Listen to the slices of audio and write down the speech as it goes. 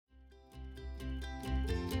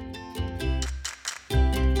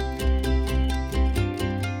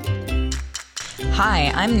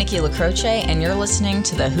Hi, I'm Nikki LaCroce, and you're listening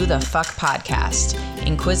to the Who the Fuck podcast.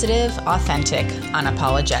 Inquisitive, authentic,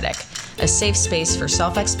 unapologetic. A safe space for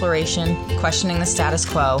self-exploration, questioning the status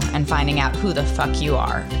quo, and finding out who the fuck you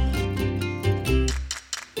are.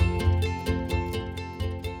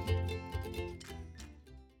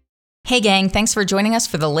 Hey gang, thanks for joining us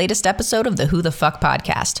for the latest episode of the Who the Fuck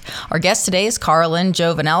podcast. Our guest today is Carolyn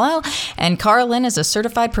Giovanello, and Carolyn is a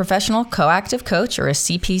certified professional coactive coach, or a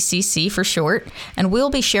CPCC for short, and we'll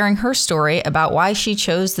be sharing her story about why she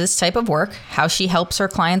chose this type of work, how she helps her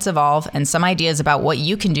clients evolve, and some ideas about what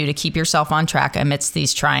you can do to keep yourself on track amidst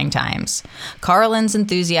these trying times. Carolyn's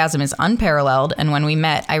enthusiasm is unparalleled, and when we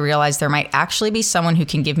met, I realized there might actually be someone who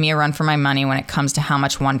can give me a run for my money when it comes to how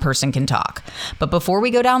much one person can talk. But before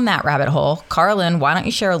we go down that rabbit hole, Carolyn, why don't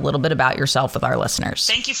you share a little bit about yourself with our listeners?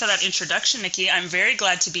 Thank you for that introduction, Nikki. I'm very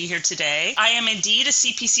glad to be here today. I am indeed a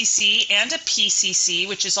CPCC and a PCC,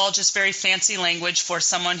 which is all just very fancy language for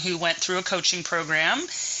someone who went through a coaching program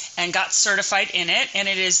and got certified in it. And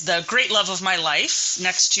it is the great love of my life,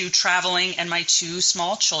 next to traveling and my two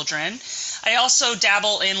small children. I also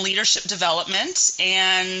dabble in leadership development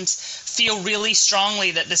and feel really strongly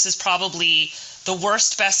that this is probably the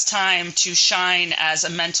worst, best time to shine as a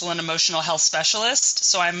mental and emotional health specialist.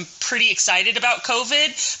 So I'm pretty excited about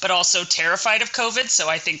COVID, but also terrified of COVID. So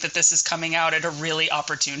I think that this is coming out at a really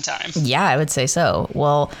opportune time. Yeah, I would say so.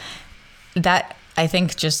 Well, that I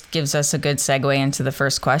think just gives us a good segue into the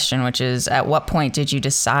first question, which is, at what point did you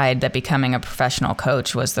decide that becoming a professional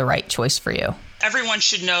coach was the right choice for you? Everyone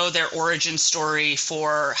should know their origin story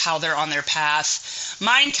for how they're on their path.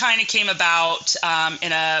 Mine kind of came about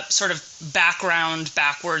in a sort of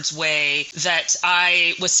backwards way, that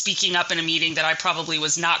I was speaking up in a meeting that I probably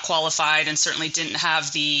was not qualified and certainly didn't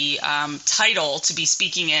have the title to be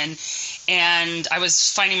speaking in. And I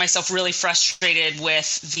was finding myself really frustrated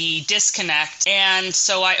with the disconnect. And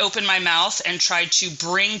so I opened my mouth and tried to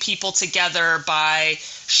bring people together by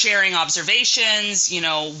sharing observations,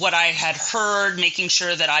 what I had heard, making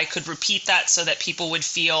sure that I could repeat that so that people would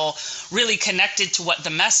feel really connected to what the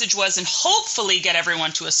message was and hopefully get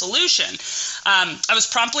everyone to a solution. I was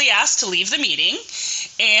promptly asked to leave the meeting,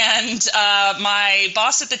 and my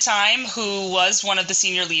boss at the time, who was one of the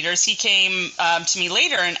senior leaders, he came to me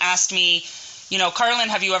later and asked me, Carolyn,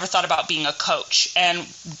 have you ever thought about being a coach? And,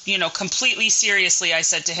 completely seriously, I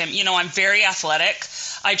said to him, I'm very athletic.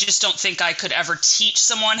 I just don't think I could ever teach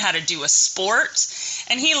someone how to do a sport.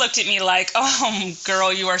 And he looked at me like, oh,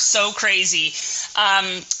 girl, you are so crazy.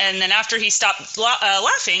 And then after he stopped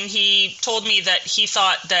laughing, he told me that he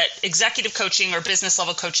thought that executive coaching or business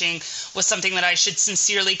level coaching was something that I should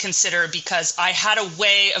sincerely consider, because I had a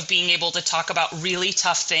way of being able to talk about really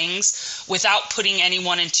tough things without putting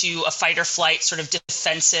anyone into a fight or flight sort of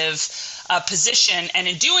defensive position. And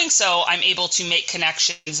in doing so, I'm able to make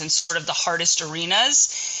connections in sort of the hardest arenas.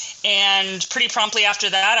 And pretty promptly after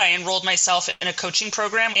that, I enrolled myself in a coaching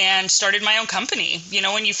program and started my own company.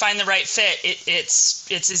 When you find the right fit, it's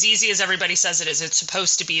as easy as everybody says it is. It's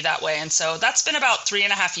supposed to be that way. And so that's been about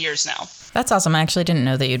 3.5 years now. That's awesome. I actually didn't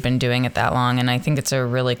know that you'd been doing it that long. And I think it's a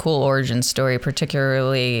really cool origin story,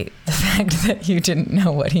 particularly the fact that you didn't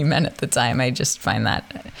know what he meant at the time. I just find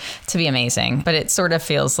that to be amazing. But it sort of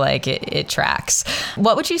feels like it tracks.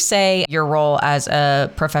 What would you say your role as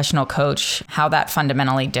a professional coach, how that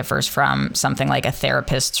fundamentally differs from something like a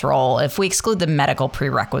therapist's role, if we exclude the medical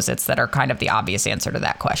prerequisites that are kind of the obvious answer to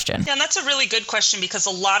that question? Yeah, and that's a really good question, because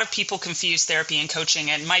a lot of people confuse therapy and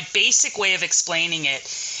coaching. And my basic way of explaining it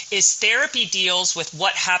is therapy deals with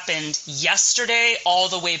what happened yesterday all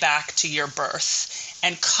the way back to your birth.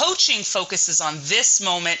 And coaching focuses on this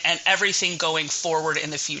moment and everything going forward in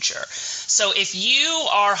the future. So if you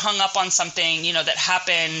are hung up on something, that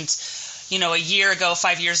happened, a year ago,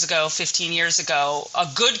 5 years ago, 15 years ago, a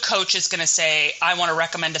good coach is going to say, I want to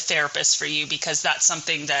recommend a therapist for you, because that's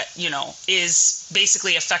something that, is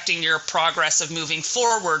basically affecting your progress of moving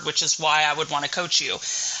forward, which is why I would want to coach you.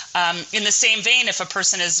 In the same vein, if a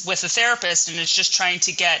person is with a therapist and is just trying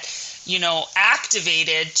to get,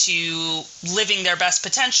 activated to living their best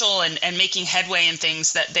potential and making headway in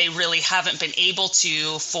things that they really haven't been able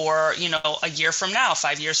to for, a year from now,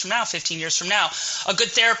 5 years from now, 15 years from now, a good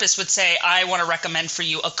therapist would say, I want to recommend for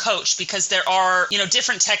you a coach, because there are,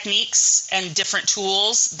 different techniques and different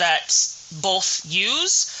tools that both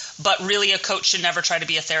use, but really a coach should never try to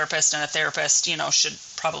be a therapist, and a therapist, should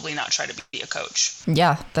probably not try to be a coach.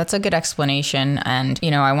 Yeah, that's a good explanation. And,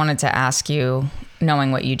 I wanted to ask you,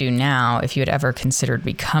 knowing what you do now, if you had ever considered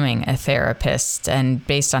becoming a therapist. And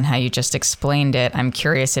based on how you just explained it, I'm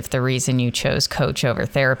curious if the reason you chose coach over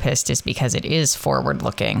therapist is because it is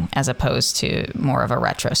forward-looking as opposed to more of a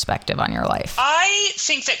retrospective on your life. I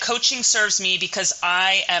think that coaching serves me because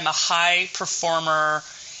I am a high performer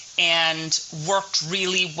and worked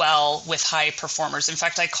really well with high performers. In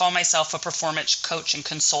fact, I call myself a performance coach and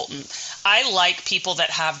consultant. I like people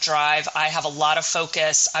that have drive. I have a lot of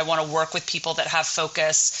focus. I want to work with people that have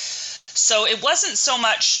focus. So it wasn't so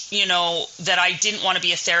much, that I didn't want to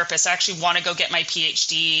be a therapist. I actually want to go get my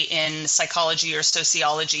PhD in psychology or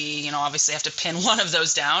sociology. Obviously I have to pin one of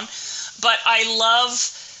those down. But I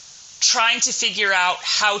love trying to figure out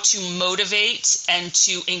how to motivate and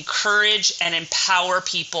to encourage and empower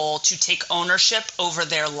people to take ownership over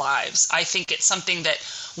their lives. I think it's something that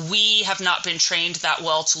we have not been trained that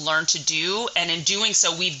well to learn to do. And in doing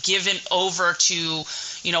so, we've given over to,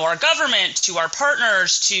 our government, to our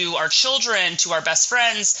partners, to our children, to our best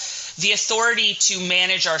friends, the authority to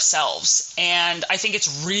manage ourselves. And I think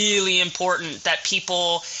it's really important that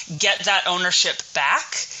people get that ownership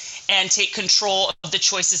back and take control of the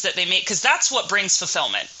choices that they make, because that's what brings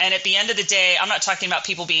fulfillment. And at the end of the day, I'm not talking about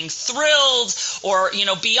people being thrilled or,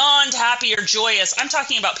 beyond happy or joyous. I'm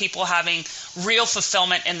talking about people having real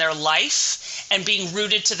fulfillment in their life and being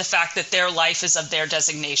rooted to the fact that their life is of their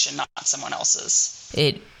designation, not someone else's.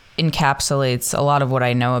 It encapsulates a lot of what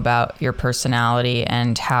I know about your personality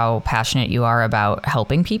and how passionate you are about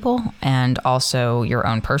helping people and also your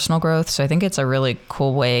own personal growth. So I think it's a really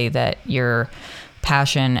cool way that your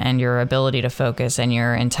passion and your ability to focus and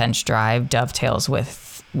your intense drive dovetails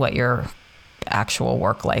with what your actual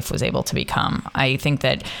work life was able to become. I think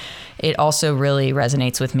that it also really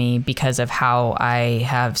resonates with me because of how I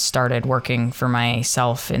have started working for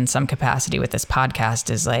myself in some capacity with this podcast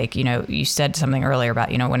is like, you said something earlier about,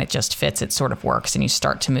 when it just fits, it sort of works and you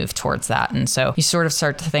start to move towards that. And so you sort of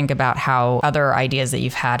start to think about how other ideas that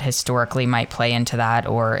you've had historically might play into that,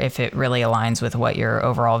 or if it really aligns with what your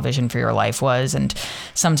overall vision for your life was. And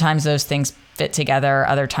sometimes those things fit together.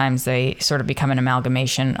 Other times they sort of become an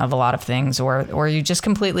amalgamation of a lot of things, or you just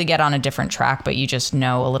completely get on a different track, but you just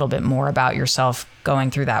know a little bit more about yourself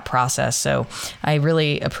going through that process. So I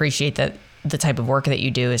really appreciate that the type of work that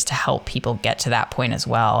you do is to help people get to that point as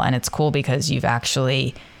well. And it's cool because you've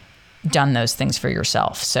actually done those things for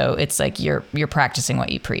yourself. So it's like you're practicing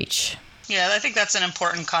what you preach. Yeah, I think that's an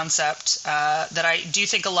important concept that I do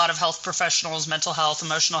think a lot of health professionals, mental health,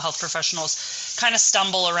 emotional health professionals kind of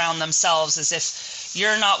stumble around themselves as if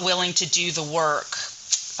you're not willing to do the work.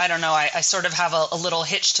 I don't know. I sort of have a little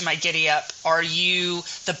hitch to my giddy up. Are you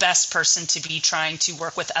the best person to be trying to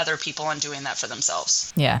work with other people and doing that for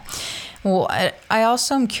themselves? Yeah. Well, I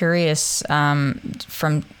also am curious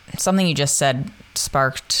from something you just said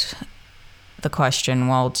sparked the question,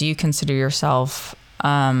 well, do you consider yourself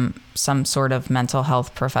some sort of mental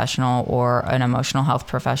health professional or an emotional health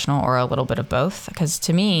professional or a little bit of both? Because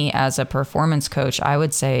to me, as a performance coach, I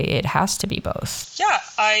would say it has to be both. Yeah,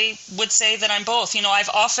 I would say that I'm both. I've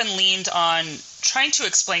often leaned on trying to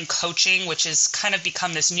explain coaching, which has kind of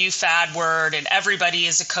become this new fad word, and everybody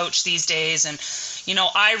is a coach these days. And,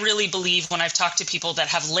 I really believe when I've talked to people that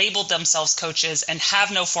have labeled themselves coaches and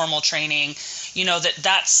have no formal training,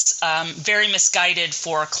 that's very misguided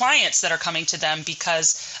for clients that are coming to them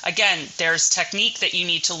because, again, there's technique that you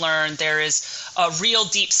need to learn. There is a real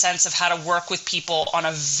deep sense of how to work with people on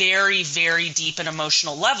a very, very deep and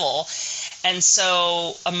emotional level. And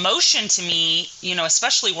so emotion to me,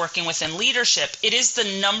 especially working within leadership, it is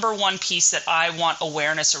the number one piece that I want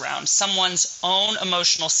awareness around. Someone's own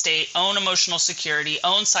emotional state, own emotional security,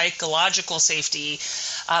 own psychological safety,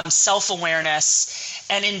 self-awareness.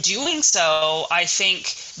 And in doing so, I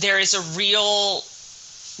think there is a real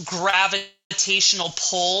gravitational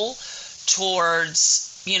pull towards,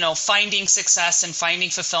 finding success and finding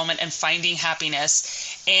fulfillment and finding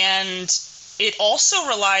happiness. And it also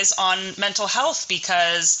relies on mental health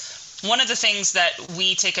because one of the things that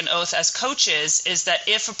we take an oath as coaches is that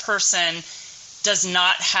if a person does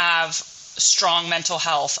not have strong mental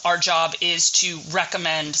health, our job is to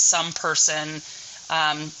recommend some person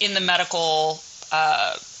in the medical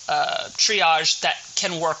triage that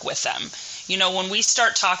can work with them. When we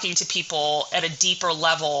start talking to people at a deeper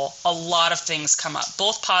level, a lot of things come up,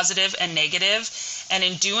 both positive and negative. And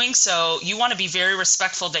in doing so, you want to be very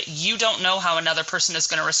respectful that you don't know how another person is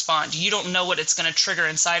going to respond. You don't know what it's going to trigger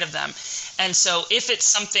inside of them. And so if it's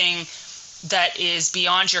something that is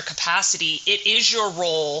beyond your capacity, it is your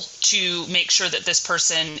role to make sure that this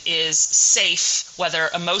person is safe, whether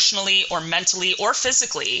emotionally or mentally or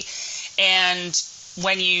physically. And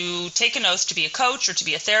when you take an oath to be a coach or to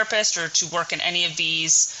be a therapist or to work in any of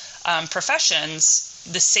these professions,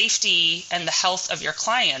 the safety and the health of your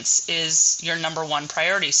clients is your number one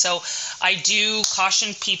priority. So I do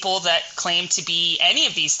caution people that claim to be any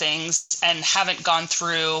of these things and haven't gone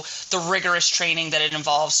through the rigorous training that it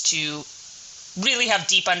involves to really have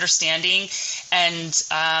deep understanding and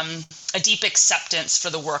a deep acceptance for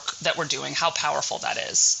the work that we're doing, how powerful that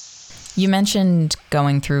is. You mentioned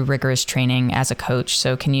going through rigorous training as a coach.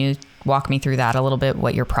 So can you walk me through that a little bit,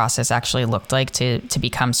 what your process actually looked like to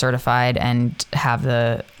become certified and have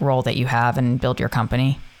the role that you have and build your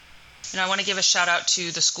company? I want to give a shout out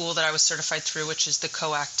to the school that I was certified through, which is the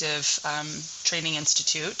Coactive Training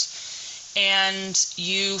Institute. And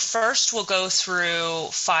you first will go through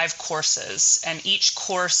 5 courses, and each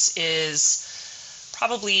course is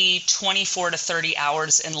probably 24 to 30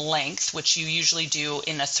 hours in length, which you usually do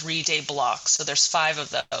in a 3-day block. So there's 5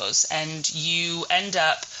 of those, and you end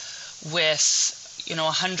up with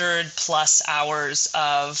 100 plus hours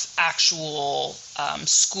of actual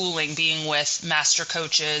schooling, being with master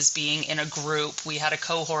coaches, being in a group. We had a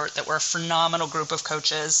cohort that were a phenomenal group of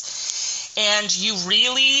coaches, and you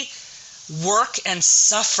really work and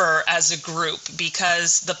suffer as a group,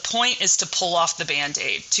 because the point is to pull off the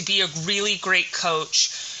Band-Aid. To be a really great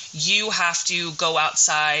coach, you have to go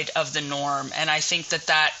outside of the norm. And I think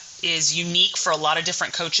that is unique for a lot of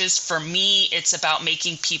different coaches. For me, it's about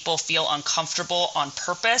making people feel uncomfortable on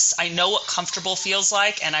purpose. I know what comfortable feels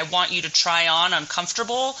like, and I want you to try on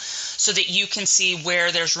uncomfortable so that you can see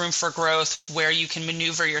where there's room for growth, where you can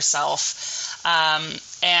maneuver yourself.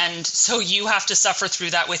 And so you have to suffer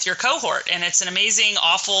through that with your cohort. And it's an amazing,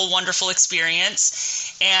 awful, wonderful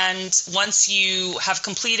experience. And once you have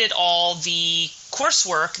completed all the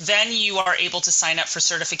coursework, then you are able to sign up for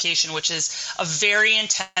certification, which is a very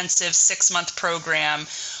intensive 6-month program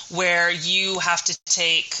where you have to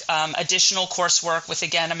take additional coursework with,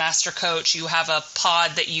 again, a master coach. You have a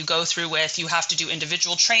pod that you go through with. You have to do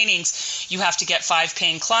individual trainings. You have to get 5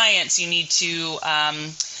 paying clients. You need to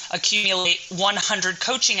accumulate 100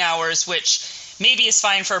 coaching hours, which maybe is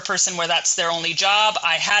fine for a person where that's their only job.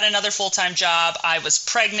 I had another full-time job. I was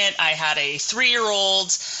pregnant. I had a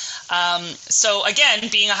 3-year-old. So again,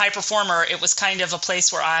 being a high performer, it was kind of a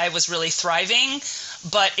place where I was really thriving,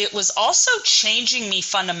 but it was also changing me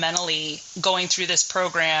fundamentally going through this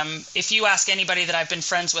program. If you ask anybody that I've been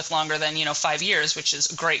friends with longer than, 5 years, which is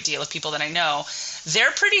a great deal of people that I know,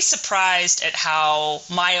 they're pretty surprised at how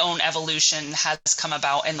my own evolution has come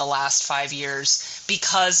about in the last 5 years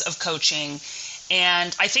because of coaching.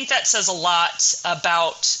 And I think that says a lot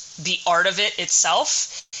about the art of it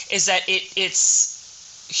itself, is that it's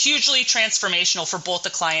hugely transformational for both the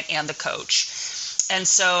client and the coach. And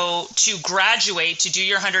so to graduate, to do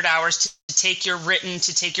your 100 hours, to take your written,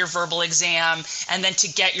 to take your verbal exam, and then to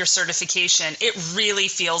get your certification, it really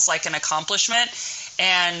feels like an accomplishment.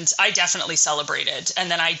 And I definitely celebrated. And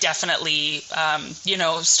then I definitely,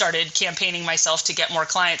 started campaigning myself to get more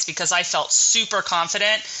clients, because I felt super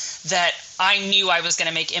confident that I knew I was going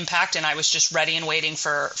to make impact, and I was just ready and waiting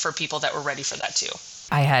for people that were ready for that too.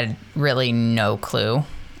 I had really no clue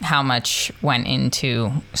how much went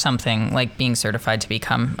into something like being certified to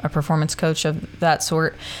become a performance coach of that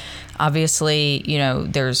sort. Obviously,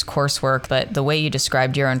 there's coursework, but the way you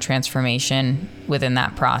described your own transformation within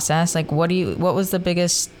that process, like what was the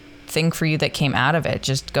biggest thing for you that came out of it?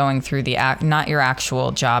 Just going through not your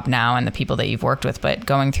actual job now and the people that you've worked with, but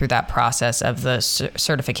going through that process of the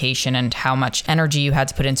certification and how much energy you had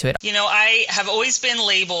to put into it. I have always been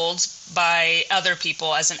labeled by other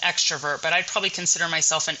people as an extrovert, but I'd probably consider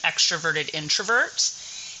myself an extroverted introvert.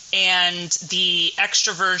 And the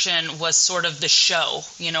extroversion was sort of the show.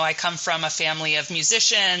 I come from a family of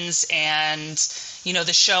musicians, and,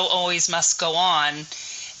 the show always must go on.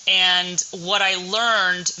 And what I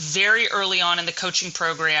learned very early on in the coaching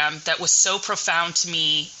program that was so profound to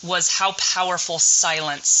me was how powerful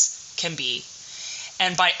silence can be.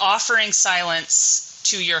 And by offering silence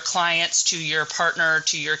to your clients, to your partner,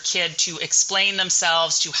 to your kid, to explain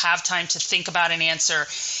themselves, to have time to think about an answer,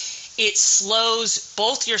 it slows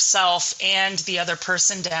both yourself and the other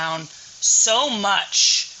person down so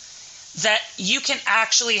much that you can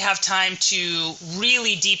actually have time to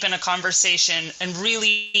really deepen a conversation and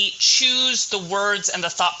really choose the words and the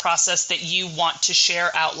thought process that you want to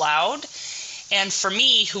share out loud. And for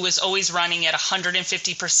me, who was always running at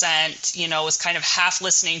 150%, was kind of half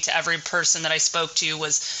listening to every person that I spoke to,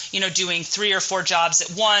 was, doing 3 or 4 jobs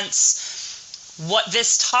at once. What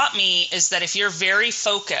this taught me is that if you're very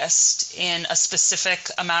focused in a specific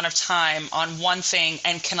amount of time on one thing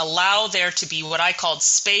and can allow there to be what I called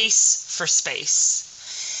space for space.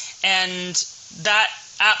 And that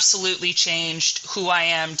absolutely changed who I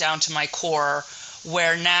am down to my core,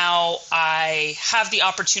 where now I have the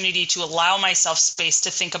opportunity to allow myself space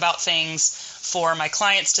to think about things, for my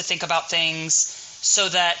clients to think about things, so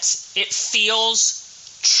that it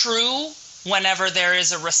feels true whenever there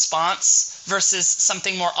is a response versus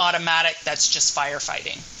something more automatic that's just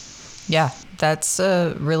firefighting. Yeah, that's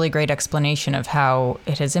a really great explanation of how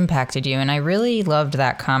it has impacted you. And I really loved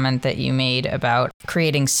that comment that you made about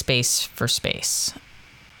creating space for space.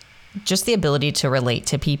 Just the ability to relate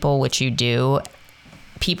to people, which you do.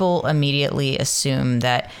 People immediately assume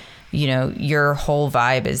that, you know, your whole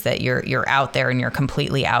vibe is that you're out there and you're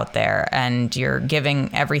completely out there and you're giving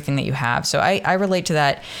everything that you have. So I relate to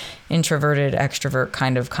that introverted extrovert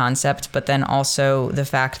kind of concept, but then also the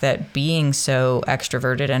fact that being so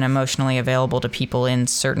extroverted and emotionally available to people in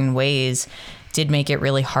certain ways did make it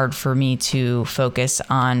really hard for me to focus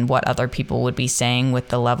on what other people would be saying with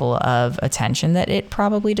the level of attention that it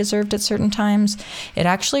probably deserved at certain times. It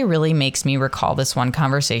actually really makes me recall this one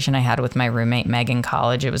conversation I had with my roommate Meg in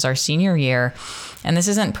college. It was our senior year, and this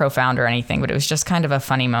isn't profound or anything, but it was just kind of a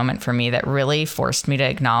funny moment for me that really forced me to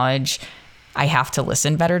acknowledge I have to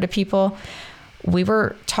listen better to people. We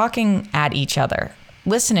were talking at each other,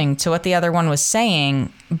 listening to what the other one was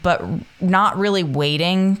saying, but not really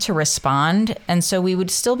waiting to respond. And so we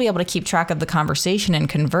would still be able to keep track of the conversation and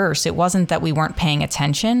converse. It wasn't that we weren't paying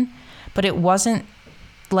attention, but it wasn't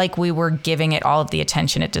like we were giving it all of the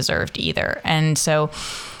attention it deserved either. And so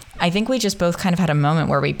I think we just both kind of had a moment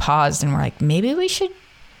where we paused and we're like, maybe we should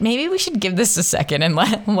give this a second and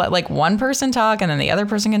let like one person talk and then the other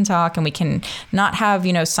person can talk, and we can not have,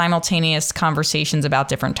 you know, simultaneous conversations about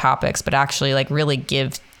different topics, but actually like really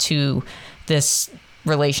give to this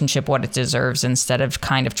relationship what it deserves instead of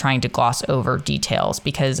kind of trying to gloss over details,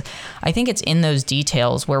 because I think it's in those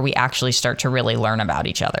details where we actually start to really learn about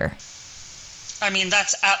each other. I mean,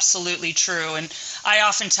 that's absolutely true. And I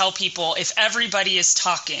often tell people, if everybody is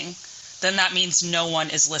talking, then that means no one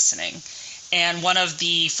is listening. And one of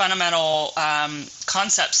the fundamental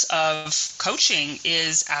concepts of coaching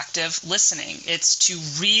is active listening. It's to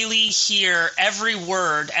really hear every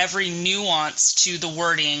word, every nuance to the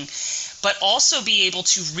wording, but also be able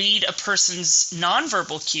to read a person's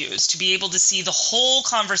nonverbal cues, to be able to see the whole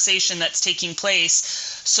conversation that's taking place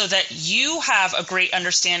so that you have a great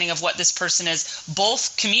understanding of what this person is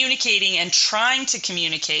both communicating and trying to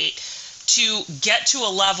communicate, to get to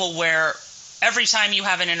a level where every time you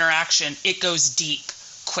have an interaction, it goes deep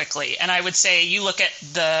quickly. And I would say you look at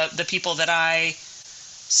the people that I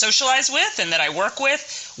socialize with and that I work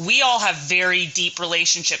with, we all have very deep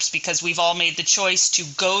relationships because we've all made the choice to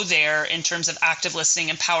go there in terms of active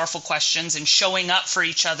listening and powerful questions and showing up for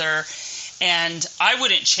each other. And I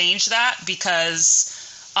wouldn't change that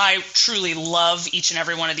because I truly love each and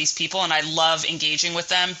every one of these people and I love engaging with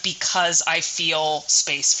them because I feel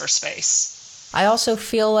space for space. I also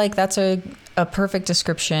feel like that's a perfect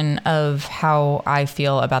description of how I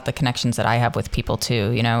feel about the connections that I have with people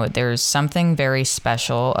too. You know, there's something very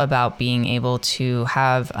special about being able to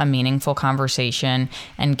have a meaningful conversation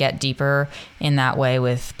and get deeper in that way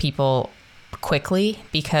with people quickly,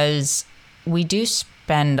 because we do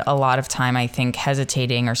spend a lot of time, I think,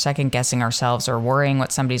 hesitating or second guessing ourselves or worrying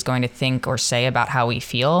what somebody's going to think or say about how we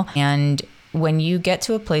feel. And when you get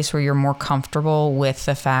to a place where you're more comfortable with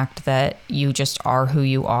the fact that you just are who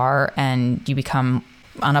you are and you become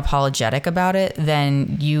unapologetic about it,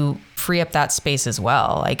 then you free up that space as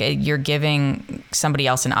well. Like you're giving somebody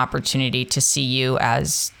else an opportunity to see you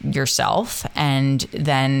as yourself. And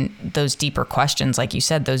then those deeper questions, like you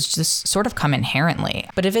said, those just sort of come inherently.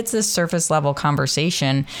 But if it's this surface level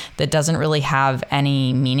conversation that doesn't really have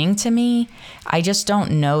any meaning to me, I just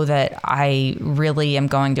don't know that I really am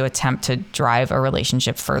going to attempt to drive a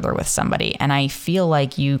relationship further with somebody. And I feel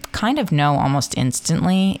like you kind of know almost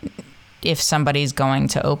instantly if somebody's going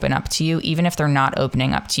to open up to you, even if they're not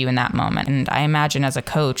opening up to you in that moment. And I imagine as a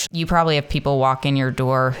coach, you probably have people walk in your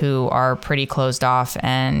door who are pretty closed off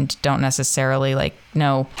and don't necessarily like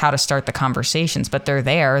know how to start the conversations, but they're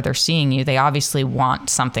there, they're seeing you, they obviously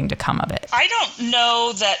want something to come of it. I don't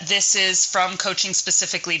know that this is from coaching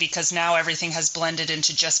specifically because now everything has blended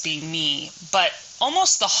into just being me, but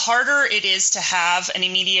almost the harder it is to have an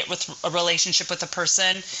immediate with a relationship with a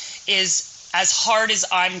person is as hard as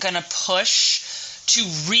I'm going to push to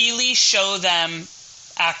really show them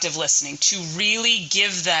active listening, to really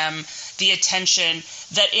give them the attention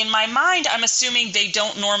that in my mind, I'm assuming they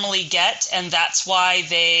don't normally get. And that's why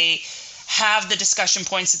they have the discussion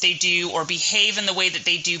points that they do or behave in the way that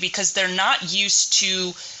they do, because they're not used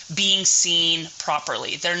to being seen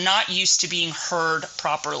properly. They're not used to being heard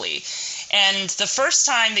properly. And the first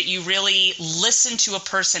time that you really listen to a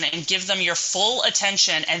person and give them your full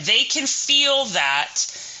attention and they can feel that,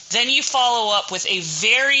 then you follow up with a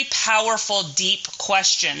very powerful, deep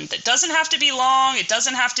question that doesn't have to be long. It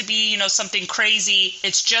doesn't have to be, something crazy.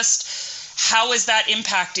 It's just, how has that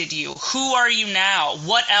impacted you? Who are you now?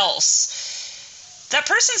 What else? That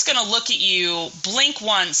person's going to look at you, blink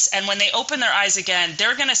once, and when they open their eyes again,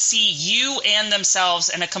 they're going to see you and themselves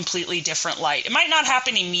in a completely different light. It might not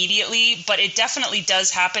happen immediately, but it definitely does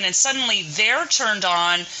happen. And suddenly they're turned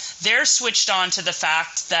on, they're switched on to the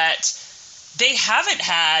fact that they haven't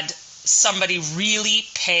had somebody really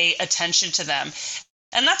pay attention to them.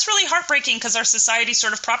 And that's really heartbreaking because our society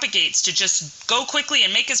sort of propagates to just go quickly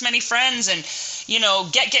and make as many friends and,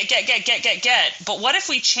 get. But what if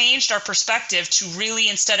we changed our perspective to really,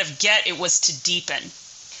 instead of get, it was to deepen?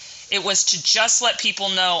 It was to just let people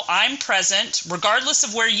know I'm present, regardless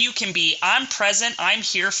of where you can be. I'm present. I'm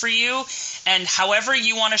here for you. And however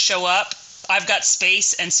you want to show up, I've got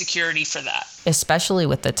space and security for that. Especially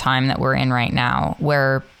with the time that we're in right now,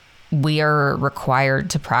 where we are required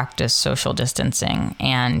to practice social distancing.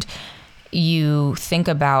 And you think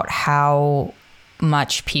about how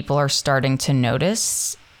much people are starting to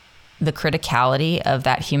notice the criticality of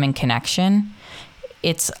that human connection.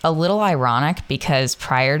 It's a little ironic because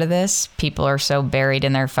prior to this, people are so buried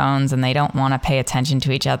in their phones and they don't want to pay attention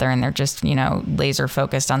to each other. And they're just, laser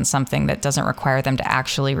focused on something that doesn't require them to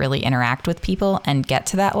actually really interact with people and get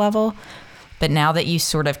to that level. But now that you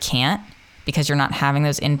sort of can't, because you're not having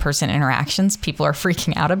those in-person interactions, people are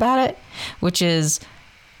freaking out about it, which is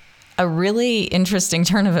a really interesting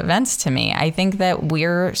turn of events to me. I think that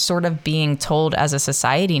we're sort of being told as a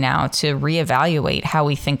society now to reevaluate how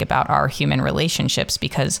we think about our human relationships,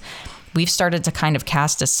 because we've started to kind of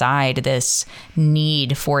cast aside this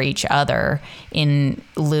need for each other in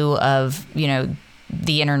lieu of,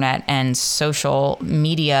 the internet and social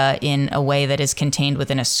media in a way that is contained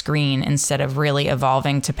within a screen instead of really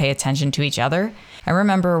evolving to pay attention to each other. I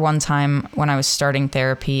remember one time when I was starting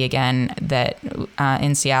therapy again that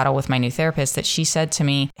in Seattle with my new therapist, that she said to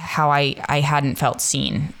me how I hadn't felt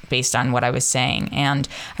seen based on what I was saying. And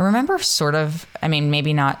I remember sort of,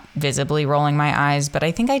 maybe not visibly rolling my eyes, but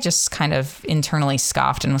I think I just kind of internally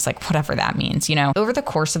scoffed and was like, whatever that means. Over the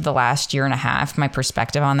course of the last year and a half, my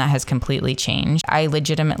perspective on that has completely changed. I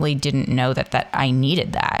legitimately didn't know that I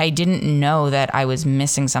needed that. I didn't know that I was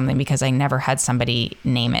missing something because I never had somebody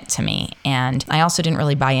name it to me. And I also didn't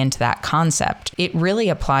really buy into that concept. It really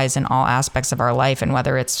applies in all aspects of our life. And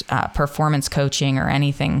whether it's performance coaching or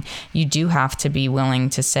anything, you do have to be willing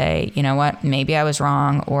to say, you know what, maybe I was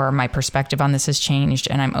wrong, or my perspective on this has changed,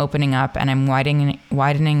 and I'm opening up and I'm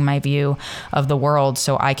widening my view of the world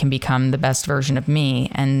so I can become the best version of me.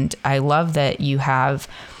 And I love that you have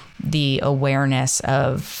the awareness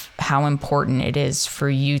of how important it is for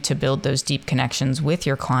you to build those deep connections with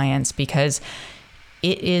your clients, because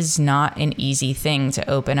it is not an easy thing to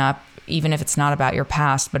open up, even if it's not about your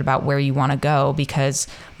past, but about where you want to go, because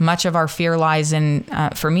much of our fear lies in,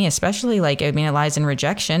 for me especially, it lies in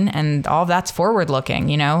rejection, and all that's forward looking,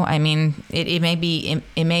 it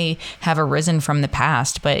may have arisen from the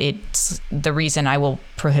past, but it's the reason I will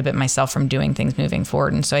prohibit myself from doing things moving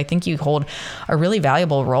forward. And so I think you hold a really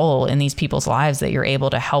valuable role in these people's lives, that you're able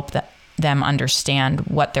to help them understand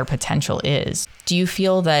what their potential is. Do you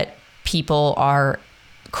feel that people are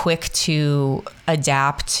quick to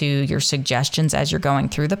adapt to your suggestions as you're going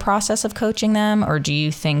through the process of coaching them? Or do you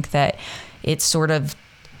think that it sort of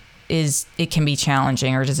it can be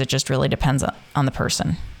challenging, or does it just really depend on the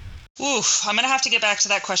person? Oof, I'm going to have to get back to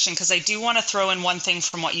that question, because I do want to throw in one thing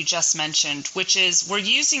from what you just mentioned, which is we're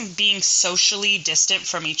using being socially distant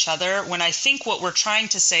from each other, when I think what we're trying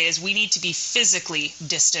to say is we need to be physically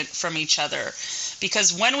distant from each other.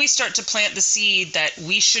 Because when we start to plant the seed that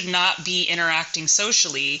we should not be interacting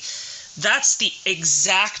socially, that's the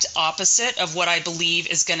exact opposite of what I believe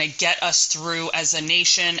is going to get us through as a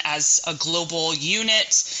nation, as a global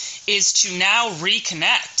unit, is to now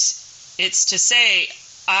reconnect. It's to say,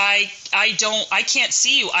 I can't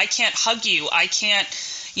see you. I can't hug you. I can't,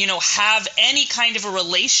 have any kind of a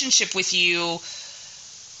relationship with you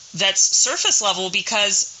that's surface level,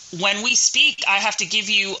 because when we speak, I have to give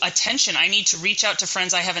you attention. I need to reach out to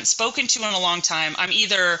friends I haven't spoken to in a long time. I'm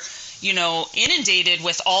either, inundated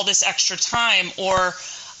with all this extra time, or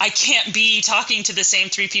I can't be talking to the same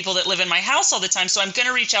 3 people that live in my house all the time. So I'm going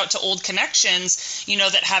to reach out to old connections,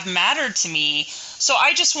 that have mattered to me. So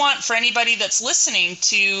I just want for anybody that's listening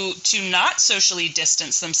to not socially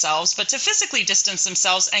distance themselves, but to physically distance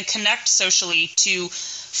themselves and connect socially, to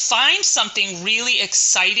find something really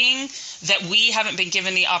exciting that we haven't been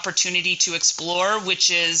given the opportunity to explore, which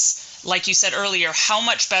is like you said earlier, how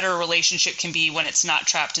much better a relationship can be when it's not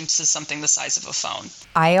trapped into something the size of a phone.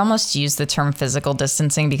 I almost use the term physical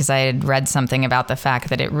distancing because I had read something about the fact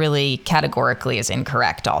that it really categorically is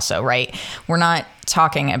incorrect also, right? We're not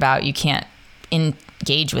talking about you can't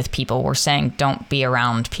engage with people. We're saying don't be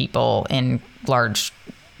around people in large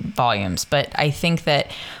volumes. But I think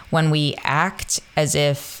that when we act as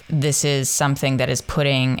if this is something that is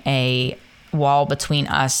putting a wall between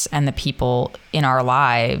us and the people in our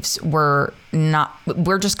lives, we're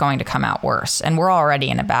just going to come out worse, and we're already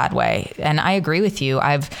in a bad way. And I agree with you.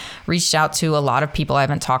 I've reached out to a lot of people I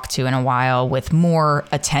haven't talked to in a while with more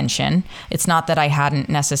attention. It's not that I hadn't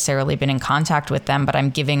necessarily been in contact with them, but I'm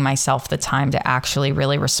giving myself the time to actually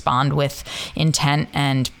really respond with intent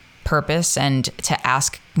and purpose and to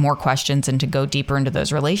ask more questions and to go deeper into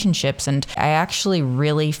those relationships. And I actually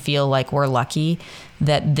really feel like we're lucky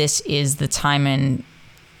that this is the time in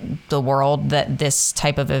the world that this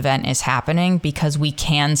type of event is happening, because we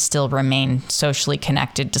can still remain socially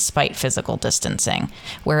connected despite physical distancing.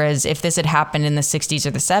 Whereas if this had happened in the 60s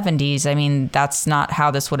or the 70s, I mean, that's not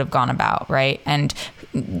how this would have gone about, right? And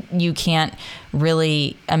you can't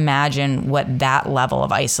really imagine what that level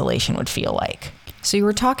of isolation would feel like. So you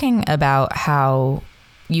were talking about how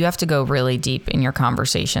you have to go really deep in your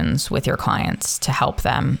conversations with your clients to help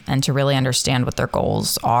them and to really understand what their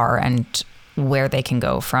goals are and where they can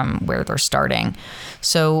go from where they're starting.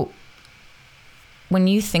 So when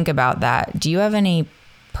you think about that, do you have any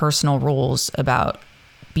personal rules about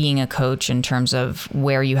being a coach in terms of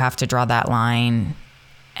where you have to draw that line?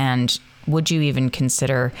 And would you even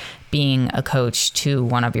consider being a coach to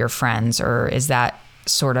one of your friends, or is that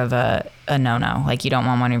sort of a no-no? Like, you don't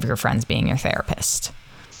want one of your friends being your therapist?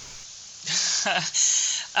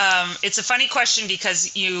 It's a funny question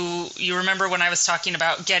because you remember when I was talking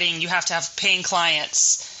about you have to have paying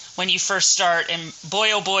clients when you first start, and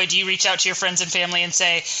boy, oh boy, do you reach out to your friends and family and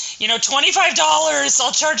say, $25,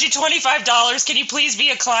 I'll charge you $25. Can you please be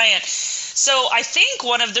a client? So I think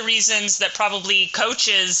one of the reasons that probably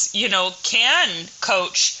coaches, can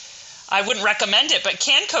coach, I wouldn't recommend it, but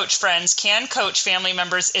can coach friends, can coach family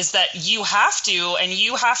members, is that you have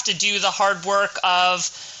to do the hard work of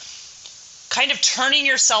kind of turning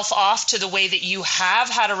yourself off to the way that you have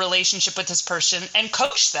had a relationship with this person and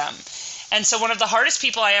coach them. And so one of the hardest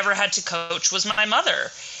people I ever had to coach was my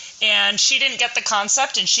mother. And she didn't get the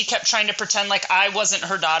concept, and she kept trying to pretend like I wasn't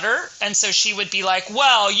her daughter. And so she would be like,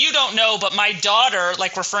 well, you don't know, but my daughter,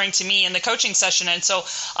 like referring to me in the coaching session. And so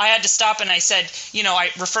I had to stop, and I said, I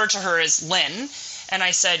referred to her as Lynn. And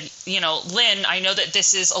I said, Lynn, I know that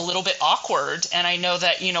this is a little bit awkward, and I know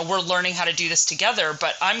that, we're learning how to do this together,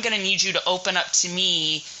 but I'm going to need you to open up to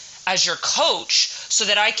me as your coach so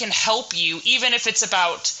that I can help you, even if it's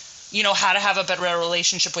about, how to have a better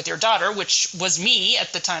relationship with your daughter, which was me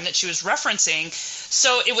at the time that she was referencing.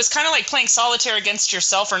 So it was kind of like playing solitaire against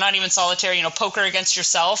yourself, or not even solitaire, poker against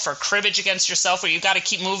yourself, or cribbage against yourself, where you've got to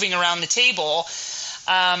keep moving around the table.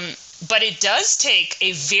 But it does take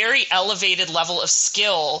a very elevated level of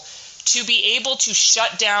skill to be able to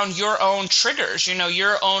shut down your own triggers,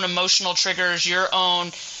 your own emotional triggers, your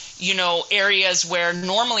own, areas where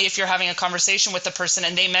normally if you're having a conversation with the person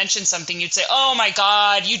and they mention something, you'd say, oh my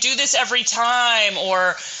God, you do this every time.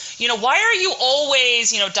 Or, why are you always, ...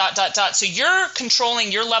 So you're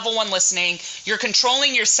controlling your level one listening. You're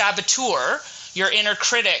controlling your saboteur, your inner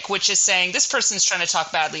critic, which is saying this person's trying to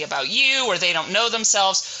talk badly about you, or they don't know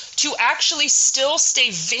themselves, to actually still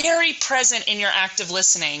stay very present in your active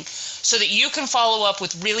listening so that you can follow up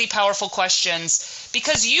with really powerful questions,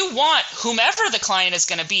 because you want whomever the client is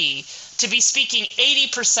going to be speaking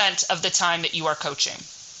 80% of the time that you are coaching.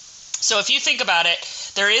 So if you think about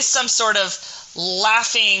it, there is some sort of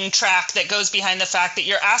laughing track that goes behind the fact that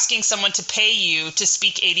you're asking someone to pay you to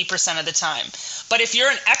speak 80% of the time. But if you're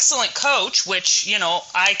an excellent coach, which,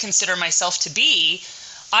 I consider myself to be,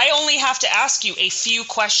 I only have to ask you a few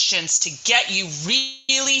questions to get you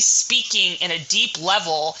really speaking in a deep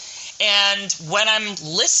level. And when I'm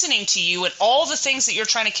listening to you and all the things that you're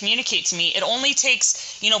trying to communicate to me, it only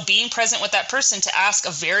takes, being present with that person to ask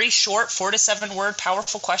a very short 4 to 7 word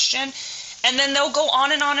powerful question. And then they'll go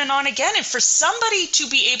on and on and on again. And for somebody to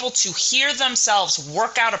be able to hear themselves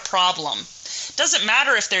work out a problem, doesn't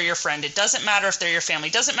matter if they're your friend, it doesn't matter if they're your family,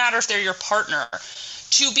 it doesn't matter if they're your partner,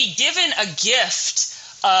 to be given a gift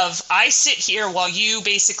of, I sit here while you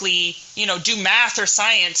basically, do math or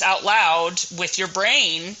science out loud with your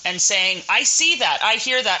brain and saying, I see that, I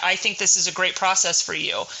hear that, I think this is a great process for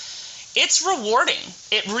you. it's rewarding.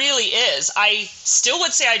 It really is. I still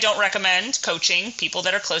would say I don't recommend coaching people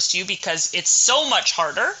that are close to you because it's so much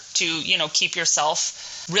harder to, keep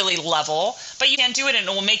yourself really level, but you can do it and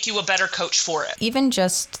it will make you a better coach for it. Even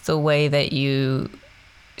just the way that you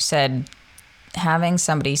said having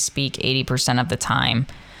somebody speak 80% of the time,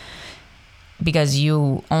 because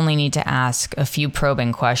you only need to ask a few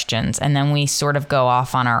probing questions and then we sort of go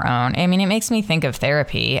off on our own. I mean, it makes me think of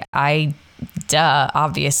therapy. I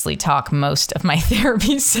obviously talk most of my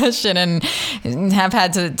therapy session and have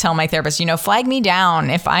had to tell my therapist, flag me down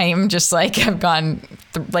if I am just I've gone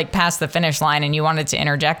past the finish line and you wanted to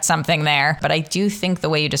interject something there. But I do think the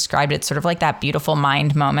way you described it, sort of like that beautiful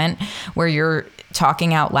mind moment where you're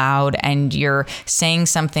talking out loud and you're saying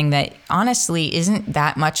something that honestly isn't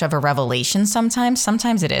that much of a revelation sometimes.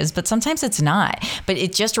 Sometimes it is, but sometimes it's not. But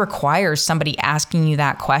it just requires somebody asking you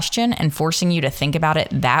that question and forcing you to think about it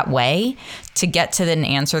that way to get to an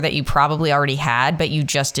answer that you probably already had, but you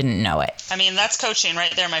just didn't know it. I mean, that's coaching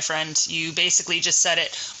right there, my friend. You basically just said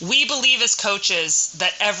it. We believe as coaches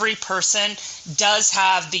that every person does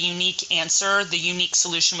have the unique answer, the unique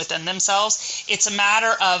solution within themselves. It's a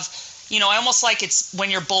matter of I almost like it's when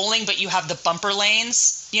you're bowling, but you have the bumper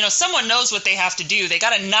lanes. Someone knows what they have to do. They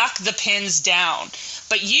got to knock the pins down.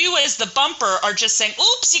 But you as the bumper are just saying,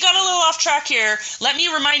 oops, you got a little off track here. Let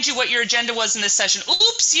me remind you what your agenda was in this session.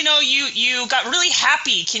 Oops, you got really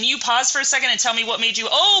happy. Can you pause for a second and tell me what made you,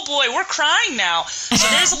 oh boy, we're crying now. So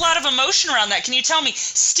there's a lot of emotion around that. Can you tell me,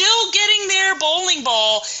 still getting their bowling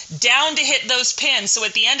ball down to hit those pins. So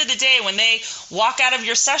at the end of the day, when they walk out of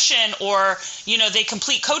your session or, they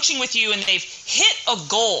complete coaching with you and they've hit a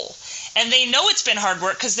goal, and they know it's been hard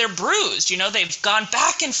work because they're bruised. They've gone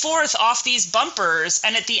back and forth off these bumpers.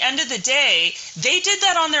 And at the end of the day, they did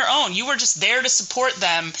that on their own. You were just there to support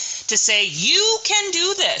them, to say, you can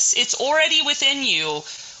do this. It's already within you.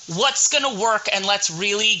 What's going to work? And let's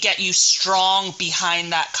really get you strong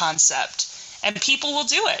behind that concept. And people will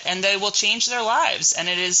do it and they will change their lives. And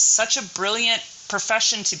it is such a brilliant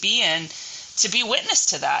profession to be in, to be witness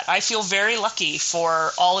to that. I feel very lucky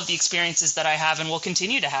for all of the experiences that I have and will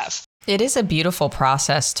continue to have. It is a beautiful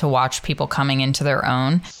process to watch people coming into their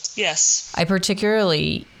own. Yes. I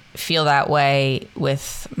particularly feel that way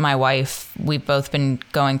with my wife. We've both been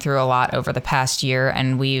going through a lot over the past year,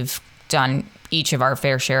 and we've done each of our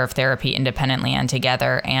fair share of therapy independently and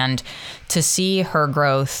together. And to see her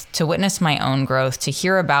growth, to witness my own growth, to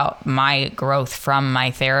hear about my growth from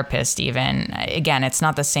my therapist even, again, it's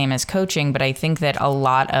not the same as coaching, but I think that a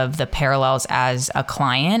lot of the parallels as a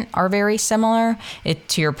client are very similar.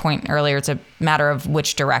 To your point earlier, it's a matter of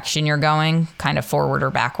which direction you're going, kind of forward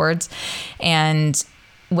or backwards. And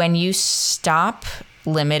when you stop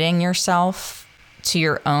limiting yourself to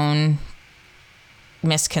your own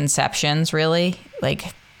misconceptions, really,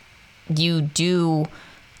 you do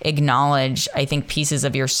acknowledge, I think, pieces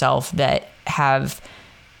of yourself that have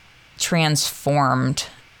transformed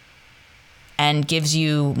and gives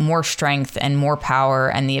you more strength and more power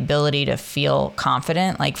and the ability to feel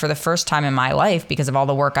confident. For the first time in my life, because of all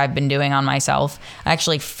the work I've been doing on myself, I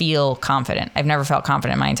actually feel confident. I've never felt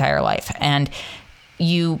confident in my entire life. And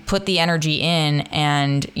you put the energy in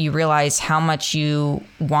and you realize how much you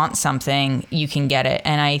want something, you can get it.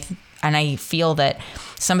 And I feel that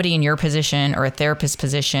somebody in your position or a therapist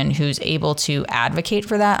position who's able to advocate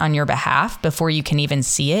for that on your behalf before you can even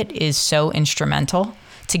see it is so instrumental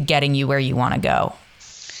to getting you where you want to go.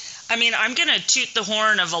 I mean, I'm going to toot the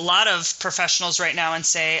horn of a lot of professionals right now and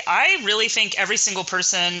say, I really think every single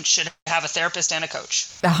person should have a therapist and a coach.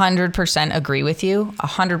 100% agree with you.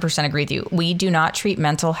 100% agree with you. We do not treat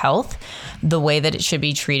mental health the way that it should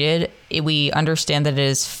be treated. We understand that it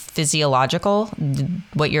is physiological.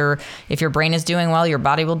 If your brain is doing well, your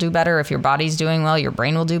body will do better. If your body's doing well, your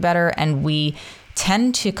brain will do better. And we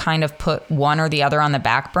tend to kind of put one or the other on the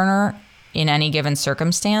back burner in any given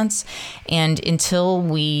circumstance. And until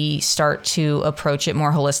we start to approach it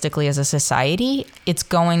more holistically as a society, it's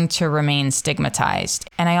going to remain stigmatized.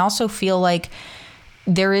 And I also feel like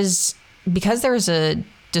because there is a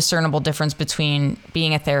discernible difference between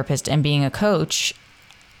being a therapist and being a coach,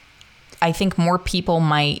 I think more people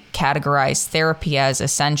might categorize therapy as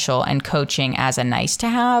essential and coaching as a nice to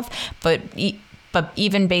have. But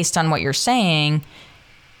even based on what you're saying,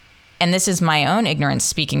 and this is my own ignorance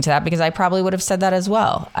speaking to that, because I probably would have said that as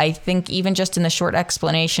well. I think even just in the short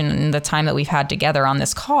explanation in the time that we've had together on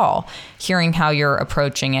this call, hearing how you're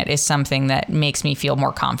approaching it is something that makes me feel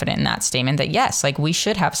more confident in that statement that yes, we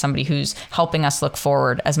should have somebody who's helping us look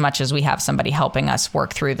forward as much as we have somebody helping us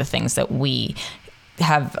work through the things that we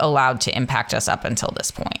have allowed to impact us up until this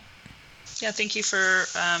point. Yeah, thank you for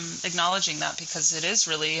acknowledging that, because it is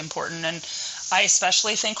really important. And I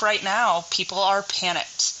especially think right now people are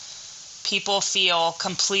panicked. People feel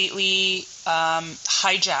completely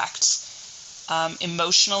hijacked,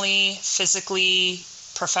 emotionally, physically,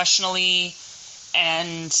 professionally.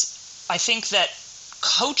 And I think that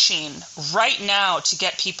coaching right now to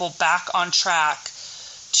get people back on track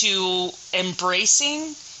to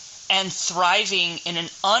embracing and thriving in an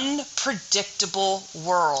unpredictable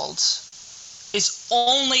world is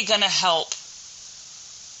only going to help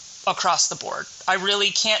across the board. I really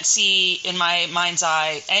can't see in my mind's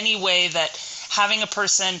eye any way that having a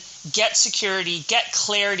person get security, get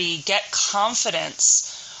clarity, get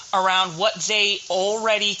confidence around what they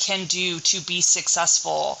already can do to be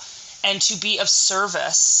successful and to be of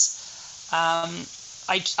service.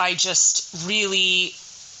 I just really,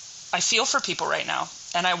 I feel for people right now,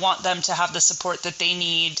 and I want them to have the support that they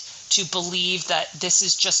need to believe that this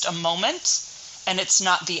is just a moment and it's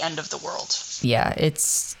not the end of the world. Yeah,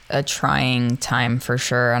 it's a trying time for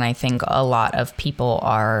sure. And I think a lot of people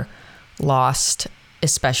are lost,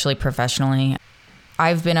 especially professionally.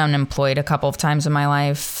 I've been unemployed a couple of times in my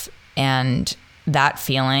life, and that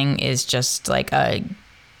feeling is just like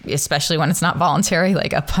especially when it's not voluntary,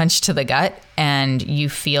 like a punch to the gut, and you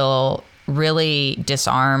feel really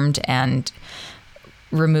disarmed and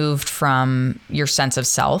removed from your sense of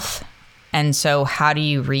self. And so how do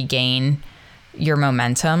you regain your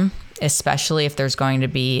momentum, especially if there's going to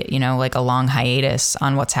be, like a long hiatus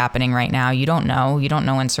on what's happening right now? You don't know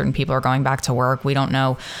when certain people are going back to work. We don't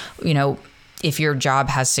know, if your job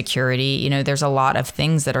has security. There's a lot of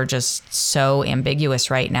things that are just so ambiguous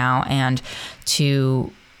right now, and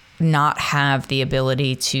to not have the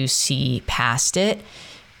ability to see past it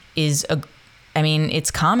is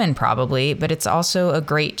it's common probably, but it's also a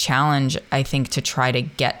great challenge, I think, to try to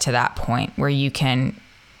get to that point where you can,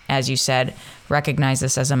 as you said, recognize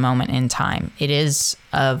this as a moment in time. It is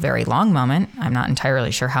a very long moment. I'm not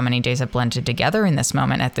entirely sure how many days have blended together in this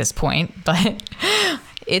moment at this point, but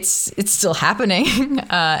it's still happening.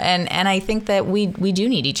 And I think that we do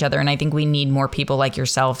need each other. And I think we need more people like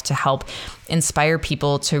yourself to help inspire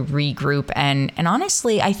people to regroup. And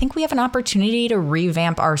honestly, I think we have an opportunity to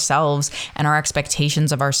revamp ourselves and our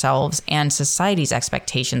expectations of ourselves and society's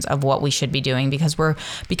expectations of what we should be doing, because we're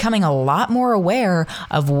becoming a lot more aware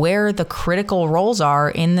of where the critical roles are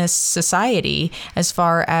in this society as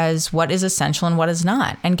far as what is essential and what is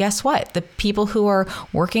not. And guess what? The people who are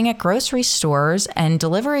working at grocery stores and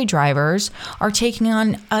delivery drivers are taking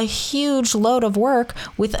on a huge load of work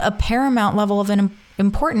with a paramount level of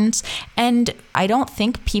importance. And I don't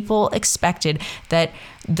think people expected that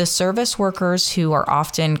the service workers, who are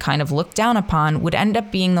often kind of looked down upon, would end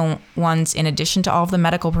up being the ones, in addition to all of the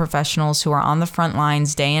medical professionals who are on the front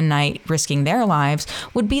lines day and night risking their lives,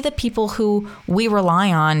 would be the people who we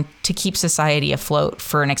rely on to keep society afloat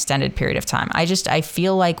for an extended period of time. I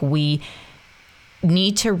feel like we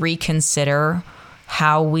need to reconsider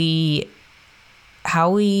how we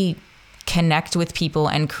connect with people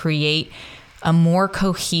and create a more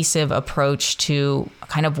cohesive approach to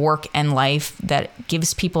kind of work and life that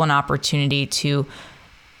gives people an opportunity to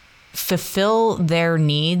fulfill their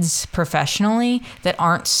needs professionally that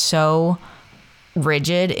aren't so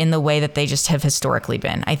rigid in the way that they just have historically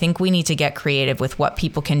been. I think we need to get creative with what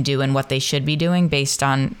people can do and what they should be doing based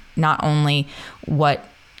on not only what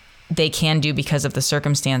they can do because of the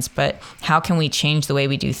circumstance, but how can we change the way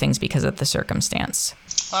we do things because of the circumstance?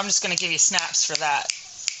 Well, I'm just going to give you snaps for that.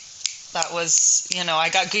 That was, I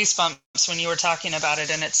got goosebumps when you were talking about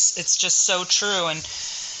it, and it's just so true. And,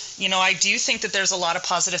 I do think that there's a lot of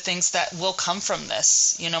positive things that will come from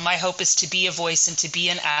this. My hope is to be a voice and to be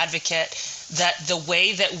an advocate that the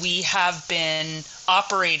way that we have been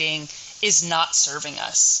operating is not serving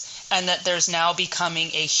us, and that there's now becoming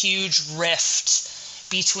a huge rift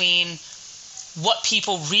between what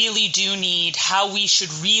people really do need, how we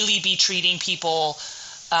should really be treating people,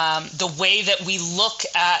 the way that we look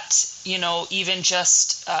at, even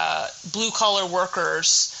just blue collar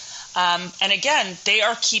workers. And again, they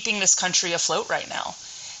are keeping this country afloat right now.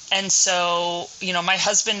 And so, my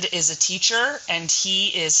husband is a teacher, and he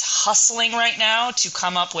is hustling right now to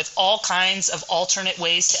come up with all kinds of alternate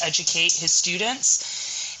ways to educate his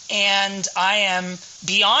students. And I am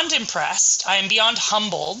beyond impressed. I am beyond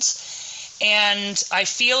humbled. And I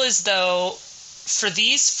feel as though for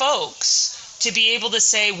these folks to be able to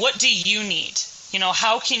say, what do you need?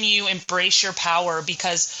 How can you embrace your power?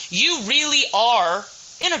 Because you really are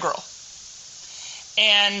integral.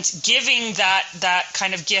 And giving that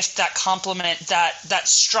kind of gift, that compliment, that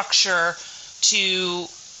structure to,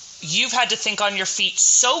 you've had to think on your feet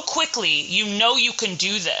so quickly, you can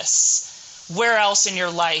do this. where else in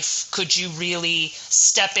your life could you really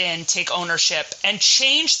step in, take ownership, and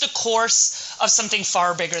change the course of something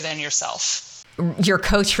far bigger than yourself? Your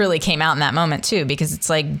coach really came out in that moment too, because it's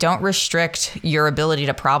like, don't restrict your ability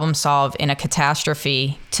to problem solve in a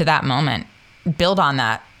catastrophe to that moment. Build on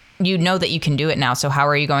that. You know that you can do it now. So how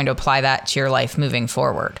are you going to apply that to your life moving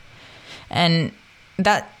forward? And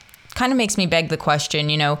that kind of makes me beg the question,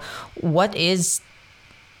 what is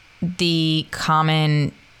the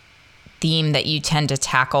common theme that you tend to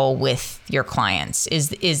tackle with your clients?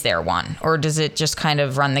 Is there one, or does it just kind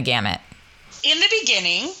of run the gamut? In the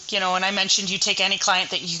beginning, and I mentioned you take any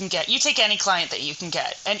client that you can get. You take any client that you can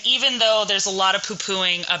get. And even though there's a lot of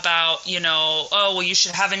poo-pooing about, you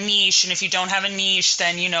should have a niche, and if you don't have a niche,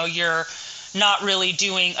 then, you're not really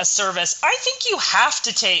doing a service. I think you have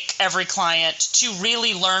to take every client to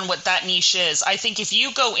really learn what that niche is. I think if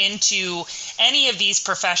you go into any of these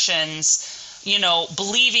professions,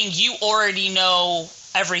 believing you already know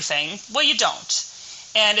everything, well, you don't.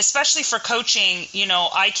 And especially for coaching,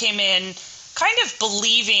 I came in kind of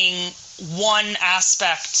believing one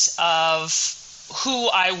aspect of who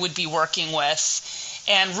I would be working with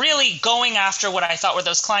and really going after what I thought were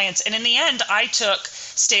those clients. And in the end, I took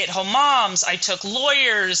stay-at-home moms, I took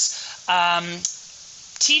lawyers,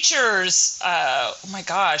 teachers,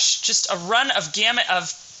 just a run of gamut of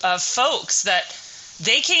folks that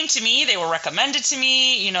they came to me, they were recommended to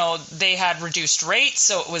me, they had reduced rates,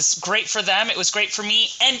 so it was great for them, it was great for me.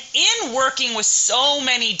 And in working with so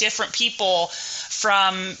many different people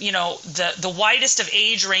from, the widest of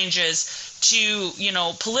age ranges to,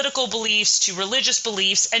 political beliefs, to religious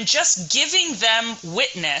beliefs, and just giving them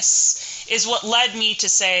witness is what led me to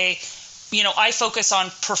say, I focus on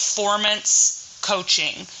performance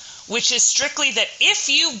coaching, which is strictly that if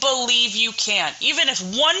you believe you can, even if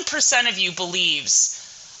 1% of you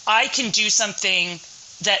believes I can do something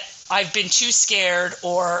that I've been too scared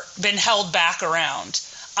or been held back around,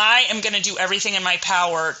 I am going to do everything in my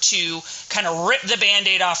power to kind of rip the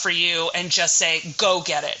Band-Aid off for you and just say, go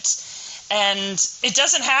get it. And it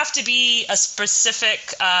doesn't have to be a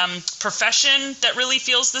specific profession that really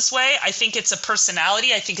feels this way. I think it's a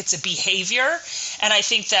personality. I think it's a behavior. And I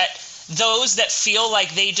think that those that feel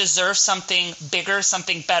like they deserve something bigger,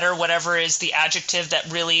 something better, whatever is the adjective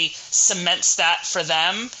that really cements that for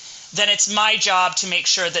them, then it's my job to make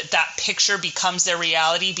sure that that picture becomes their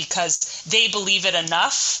reality because they believe it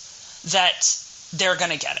enough that they're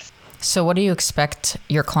going to get it. So what do you expect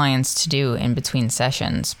your clients to do in between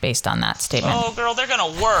sessions based on that statement? Oh, girl, they're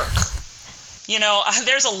going to work.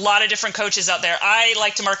 There's a lot of different coaches out there. I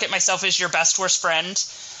like to market myself as your best worst friend.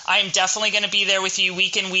 I am definitely going to be there with you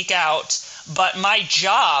week in, week out. But my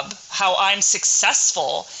job, how I'm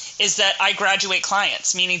successful, is that I graduate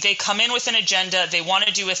clients, meaning they come in with an agenda, they want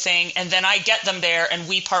to do a thing, and then I get them there and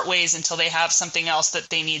we part ways until they have something else that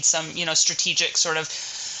they need some, strategic sort of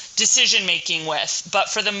decision making with. But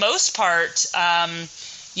for the most part,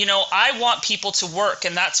 I want people to work,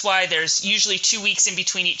 and that's why there's usually 2 weeks in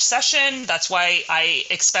between each session. That's why I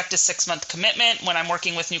expect a 6-month commitment when I'm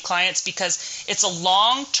working with new clients, because it's a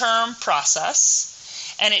long-term process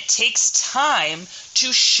and it takes time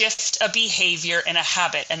to shift a behavior and a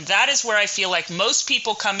habit. And that is where I feel like most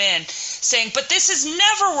people come in saying, but this has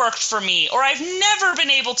never worked for me, or I've never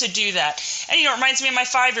been able to do that. And it reminds me of my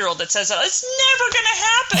 5-year-old that says, it's never going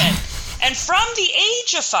to happen. And from the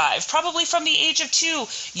age of 5, probably from the age of 2,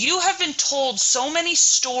 you have been told so many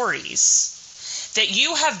stories that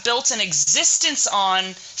you have built an existence on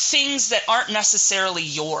things that aren't necessarily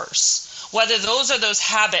yours. Whether those are those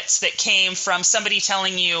habits that came from somebody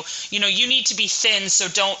telling you, you need to be thin, so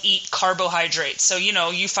don't eat carbohydrates. So,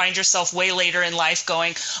 you find yourself way later in life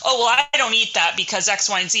going, oh, well, I don't eat that because X,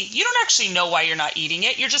 Y, and Z. You don't actually know why you're not eating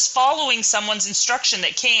it. You're just following someone's instruction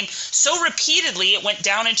that came so repeatedly it went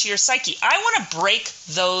down into your psyche. I want to break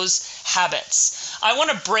those habits. I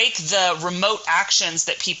want to break the remote actions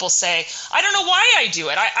that people say, I don't know why I do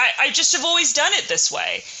it. I just have always done it this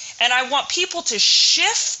way. And I want people to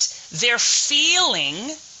shift their feeling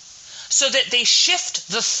so that they shift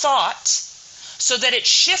the thought, so that it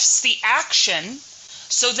shifts the action,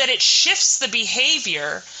 so that it shifts the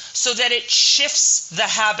behavior, so that it shifts the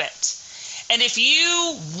habit. And if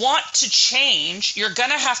you want to change, you're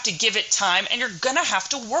going to have to give it time and you're going to have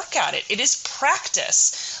to work at it. It is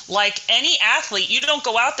practice. Like any athlete, you don't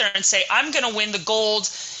go out there and say, I'm going to win the gold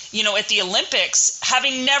at the Olympics,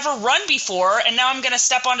 having never run before, and now I'm going to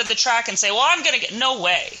step onto the track and say, well, I'm going to get, no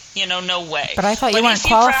way, no way. But I thought you weren't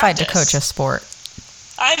qualified to coach a sport.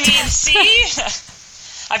 I mean, see,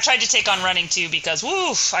 I've tried to take on running too because,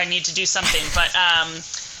 I need to do something. But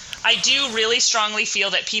I do really strongly feel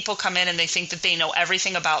that people come in and they think that they know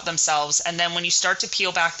everything about themselves. And then when you start to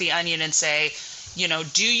peel back the onion and say,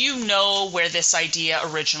 do you know where this idea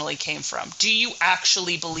originally came from? Do you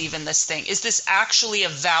actually believe in this thing? Is this actually a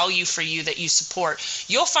value for you that you support?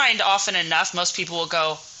 You'll find often enough, most people will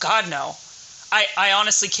go, God, no. I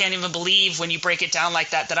honestly can't even believe when you break it down like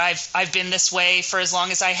that I've been this way for as long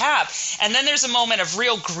as I have. And then there's a moment of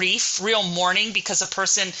real grief, real mourning, because a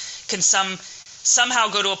person can somehow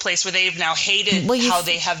go to a place where they've now hated how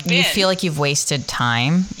they have been. You feel like you've wasted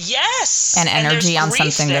time. Yes. And energy on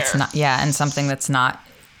something that's not, and something that's not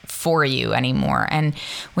for you anymore. And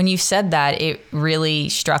when you said that, it really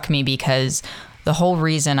struck me, because the whole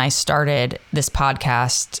reason I started this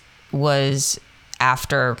podcast was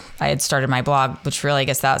after I had started my blog, which really, I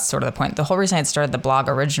guess that's sort of the point. The whole reason I had started the blog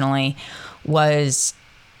originally was,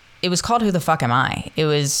 it was called Who the Fuck Am I? It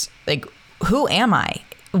was like, who am I?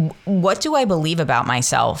 What do I believe about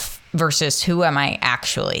myself versus who am I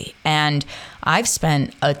actually? And I've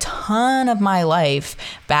spent a ton of my life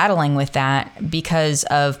battling with that because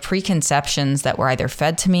of preconceptions that were either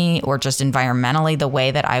fed to me or just environmentally the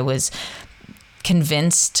way that I was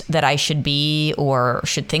convinced that I should be or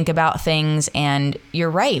should think about things. And you're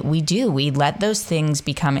right, we do. We let those things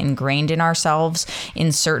become ingrained in ourselves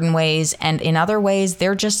in certain ways, and in other ways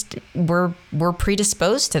they're just we're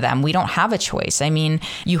predisposed to them. We don't have a choice. I mean,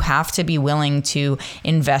 you have to be willing to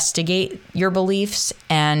investigate your beliefs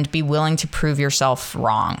and be willing to prove yourself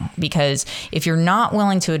wrong, because if you're not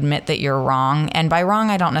willing to admit that you're wrong, and by wrong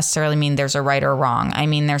I don't necessarily mean there's a right or wrong. I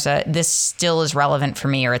mean this still is relevant for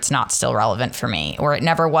me, or it's not still relevant for me, or it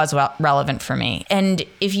never was relevant for me. And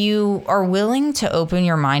if you are willing to open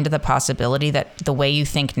your mind to the possibility that the way you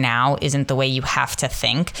think now isn't the way you have to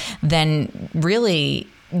think, then really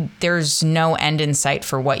there's no end in sight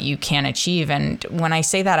for what you can achieve. And when I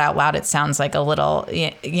say that out loud, it sounds like a little,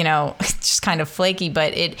 just kind of flaky,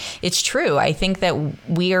 but it's true. I think that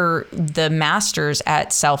we are the masters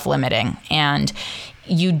at self-limiting, and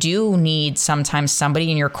you do need sometimes somebody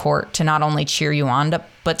in your court to not only cheer you on,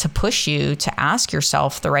 but to push you to ask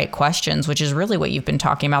yourself the right questions, which is really what you've been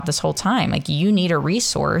talking about this whole time. Like, you need a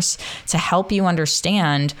resource to help you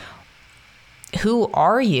understand who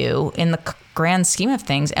are you in the grand scheme of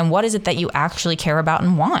things, and what is it that you actually care about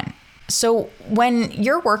and want. So when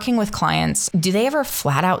you're working with clients, do they ever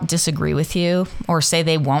flat out disagree with you or say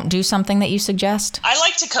they won't do something that you suggest? I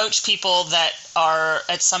like to coach people that are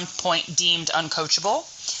at some point deemed uncoachable,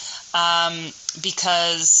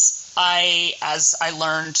 because as I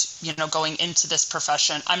learned, going into this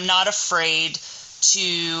profession, I'm not afraid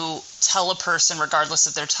to tell a person, regardless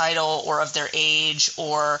of their title or of their age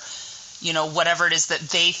or whatever it is that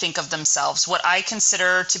they think of themselves, what I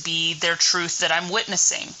consider to be their truth that I'm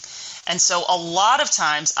witnessing. And so a lot of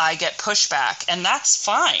times I get pushback, and that's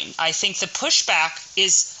fine. I think the pushback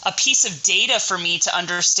is a piece of data for me to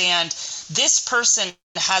understand this person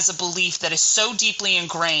has a belief that is so deeply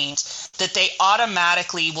ingrained that they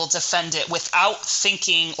automatically will defend it without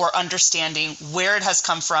thinking or understanding where it has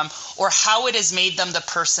come from or how it has made them the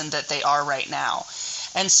person that they are right now.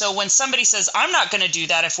 And so when somebody says, I'm not going to do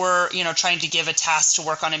that, if we're, trying to give a task to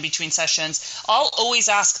work on in between sessions, I'll always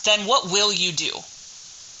ask, then what will you do?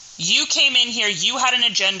 You came in here, you had an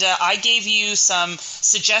agenda, I gave you some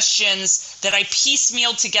suggestions that I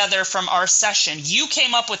piecemealed together from our session. You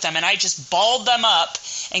came up with them and I just balled them up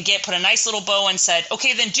and put a nice little bow and said,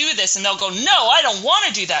 okay, then do this. And they'll go, no, I don't want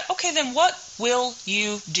to do that. Okay, then what will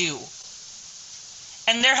you do?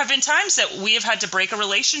 And there have been times that we have had to break a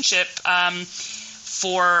relationship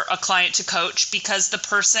for a client to coach because the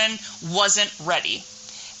person wasn't ready.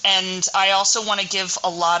 And I also want to give a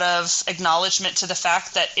lot of acknowledgement to the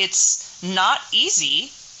fact that it's not easy.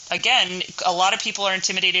 Again, a lot of people are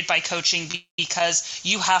intimidated by coaching because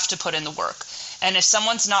you have to put in the work. And if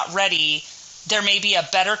someone's not ready, there may be a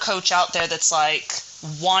better coach out there that's like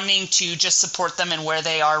wanting to just support them in where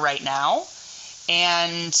they are right now.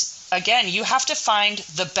 And again, you have to find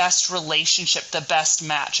the best relationship, the best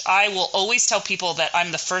match. I will always tell people that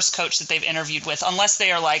I'm the first coach that they've interviewed with, unless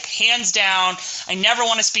they are like, hands down, I never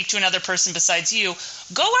want to speak to another person besides you.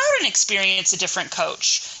 Go out and experience a different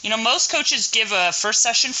coach. Most coaches give a first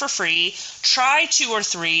session for free, try 2 or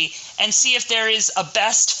 3, and see if there is a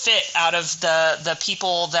best fit out of the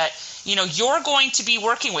people that, you're going to be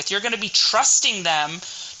working with. You're going to be trusting them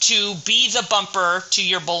to be the bumper to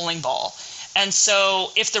your bowling ball. And so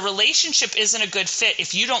if the relationship isn't a good fit,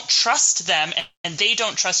 if you don't trust them and they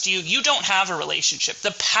don't trust you, you don't have a relationship.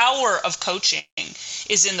 The power of coaching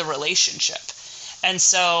is in the relationship. And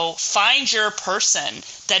so find your person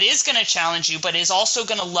that is going to challenge you, but is also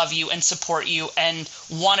going to love you and support you and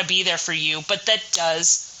want to be there for you, but that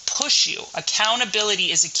does push you.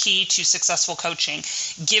 Accountability is a key to successful coaching.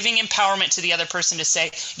 Giving empowerment to the other person to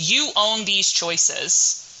say, you own these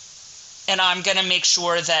choices, and I'm going to make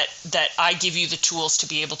sure that I give you the tools to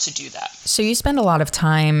be able to do that. So you spend a lot of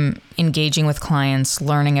time engaging with clients,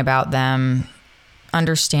 learning about them,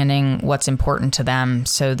 understanding what's important to them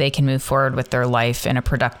so they can move forward with their life in a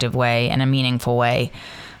productive way and a meaningful way.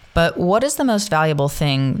 But what is the most valuable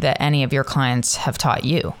thing that any of your clients have taught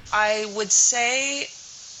you? I would say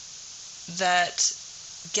that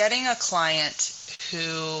getting a client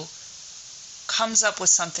who comes up with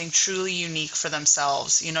something truly unique for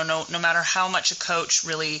themselves, no matter how much a coach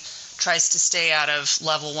really tries to stay out of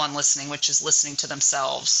level 1 listening, which is listening to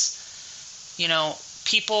themselves.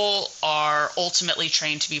 People are ultimately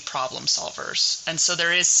trained to be problem solvers. And so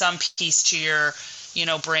there is some piece to your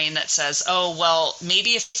brain that says, oh, well,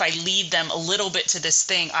 maybe if I lead them a little bit to this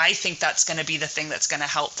thing, I think that's going to be the thing that's going to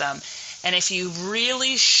help them. And if you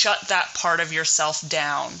really shut that part of yourself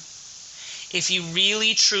down, if you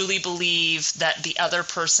really truly believe that the other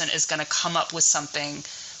person is going to come up with something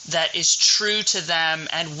that is true to them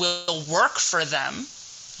and will work for them,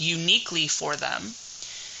 uniquely for them,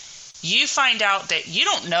 you find out that you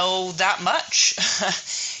don't know that much.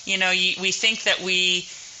 We think that we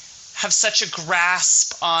have such a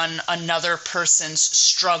grasp on another person's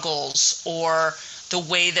struggles or the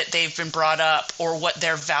way that they've been brought up or what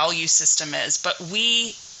their value system is, but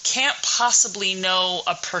we can't possibly know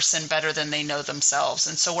a person better than they know themselves.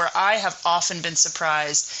 And so where I have often been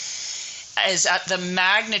surprised is at the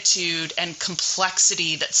magnitude and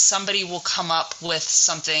complexity that somebody will come up with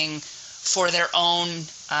something for their own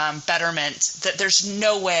betterment, that there's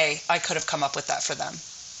no way I could have come up with that for them.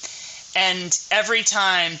 And every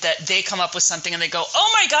time that they come up with something and they go,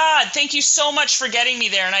 oh my God, thank you so much for getting me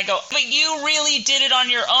there. And I go, but you really did it on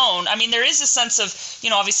your own. I mean, there is a sense of,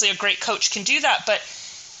 obviously a great coach can do that, but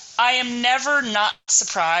I am never not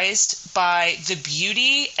surprised by the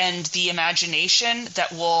beauty and the imagination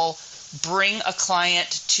that will bring a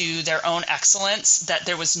client to their own excellence, that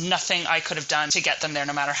there was nothing I could have done to get them there,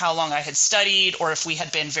 no matter how long I had studied or if we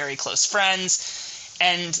had been very close friends.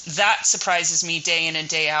 And that surprises me day in and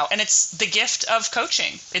day out. And it's the gift of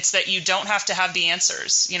coaching. It's that you don't have to have the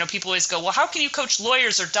answers. People always go, well, how can you coach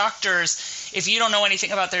lawyers or doctors if you don't know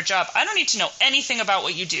anything about their job? I don't need to know anything about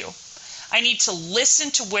what you do. I need to listen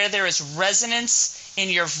to where there is resonance in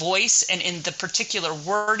your voice and in the particular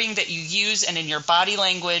wording that you use and in your body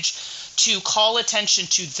language to call attention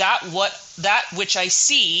to that which I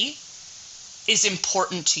see is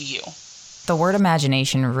important to you. The word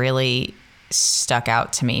imagination really stuck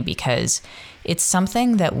out to me because it's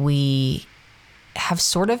something that we have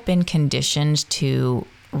sort of been conditioned to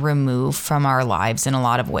remove from our lives in a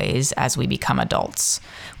lot of ways as we become adults.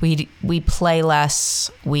 We play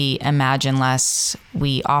less, we imagine less,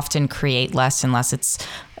 we often create less unless it's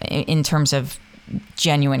in terms of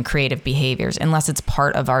genuine creative behaviors, unless it's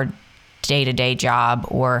part of our day-to-day job,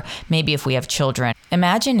 or maybe if we have children.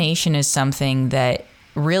 Imagination is something that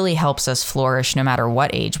really helps us flourish no matter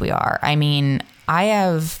what age we are. I mean, I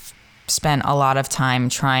have spent a lot of time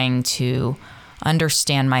trying to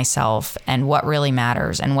understand myself and what really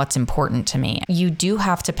matters and what's important to me. You do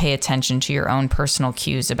have to pay attention to your own personal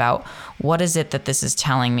cues about what is it that this is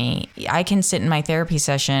telling me. I can sit in my therapy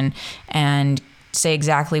session and say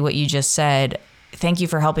exactly what you just said. Thank you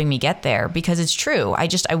for helping me get there, because it's true.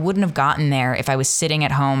 I wouldn't have gotten there if I was sitting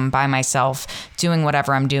at home by myself doing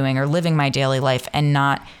whatever I'm doing or living my daily life and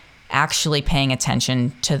not actually paying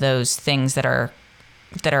attention to those things that are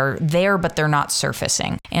there, but they're not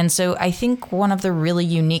surfacing. And so I think one of the really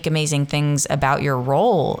unique, amazing things about your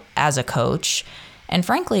role as a coach, and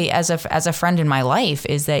frankly, as a friend in my life,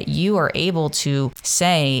 is that you are able to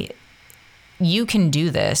say, you can do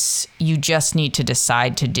this, you just need to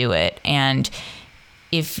decide to do it. And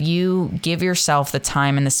if you give yourself the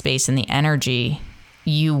time and the space and the energy,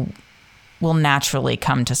 you will naturally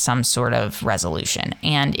come to some sort of resolution.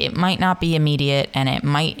 And it might not be immediate, and it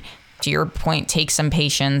might, to your point, take some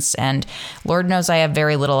patience. And Lord knows I have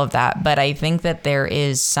very little of that. But I think that there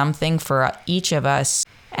is something for each of us,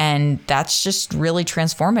 and that's just really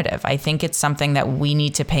transformative. I think it's something that we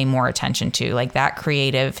need to pay more attention to, like that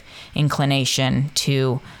creative inclination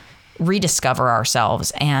to rediscover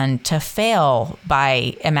ourselves and to fail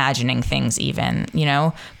by imagining things, even,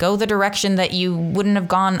 go the direction that you wouldn't have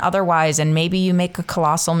gone otherwise. And maybe you make a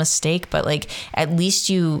colossal mistake, but at least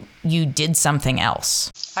you did something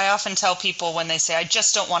else. I often tell people when they say, I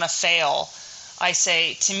just don't want to fail, I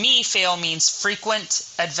say, to me, fail means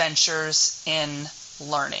frequent adventures in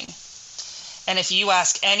learning. And if you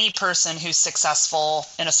ask any person who's successful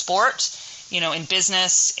in a sport, in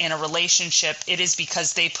business, in a relationship, it is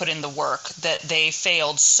because they put in the work, that they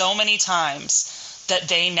failed so many times that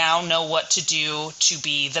they now know what to do to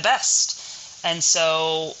be the best. And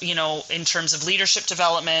so, in terms of leadership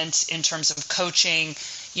development, in terms of coaching,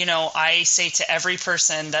 I say to every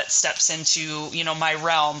person that steps into, my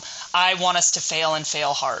realm, I want us to fail and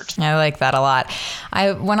fail hard. I like that a lot.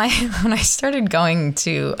 When I started going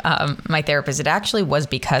to my therapist, it actually was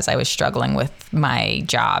because I was struggling with my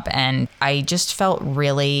job and I just felt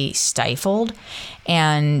really stifled.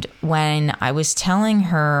 And when I was telling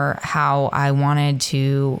her how I wanted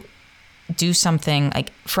to do something,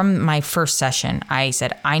 like from my first session, I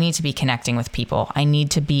said, I need to be connecting with people. I need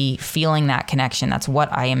to be feeling that connection. That's what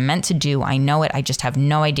I am meant to do. I know it. I just have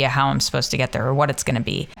no idea how I'm supposed to get there or what it's going to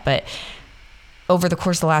be. But over the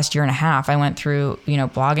course of the last year and a half, I went through,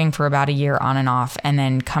 blogging for about a year on and off, and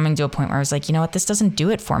then coming to a point where I was like, you know what, this doesn't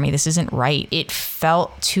do it for me. This isn't right. It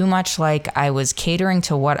felt too much like I was catering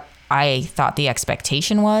to what I thought the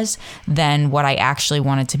expectation was than what I actually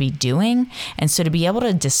wanted to be doing. And so to be able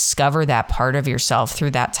to discover that part of yourself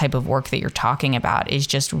through that type of work that you're talking about is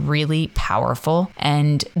just really powerful.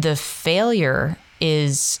 And the failure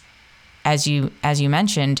is, as you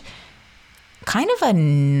mentioned, kind of a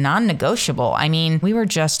non-negotiable. I mean, we were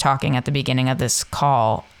just talking at the beginning of this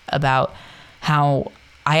call about how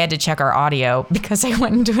I had to check our audio because I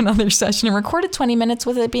went into another session and recorded 20 minutes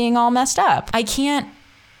with it being all messed up. I can't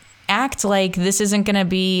act like this isn't going to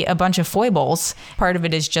be a bunch of foibles. Part of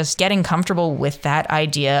it is just getting comfortable with that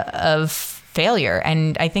idea of failure.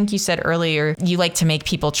 And I think you said earlier, you like to make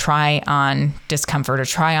people try on discomfort or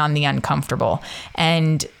try on the uncomfortable.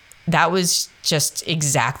 And that was just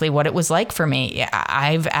exactly what it was like for me.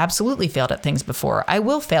 I've absolutely failed at things before. I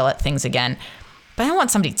will fail at things again. But I don't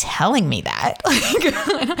want somebody telling me that.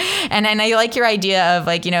 And I like your idea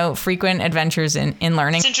of frequent adventures in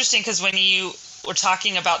learning. It's interesting because when you were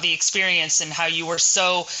talking about the experience and how you were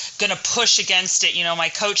so going to push against it, my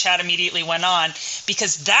coach hat immediately went on,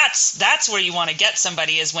 because that's where you want to get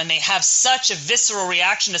somebody, is when they have such a visceral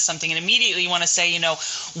reaction to something, and immediately you want to say,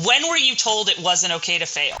 when were you told it wasn't okay to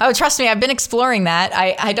fail? Oh, trust me, I've been exploring that.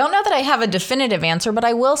 I don't know that I have a definitive answer, but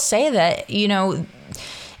I will say that,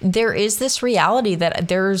 there is this reality that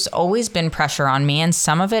there's always been pressure on me, and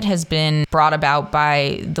some of it has been brought about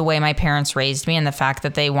by the way my parents raised me and the fact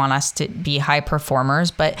that they want us to be high performers.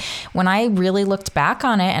 But when I really looked back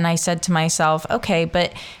on it and I said to myself, okay,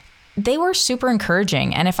 but they were super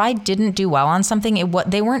encouraging. And if I didn't do well on something,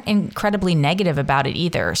 they weren't incredibly negative about it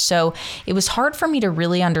either. So it was hard for me to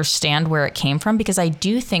really understand where it came from, because I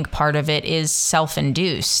do think part of it is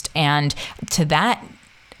self-induced. And to that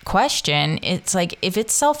question, it's like, if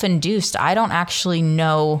it's self-induced, I don't actually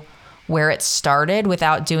know where it started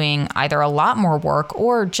without doing either a lot more work,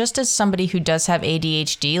 or just as somebody who does have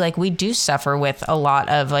ADHD, we do suffer with a lot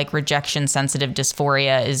of rejection sensitive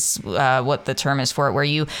dysphoria is what the term is for it, where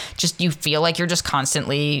you feel like you're just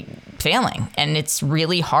constantly failing, and it's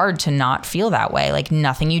really hard to not feel that way.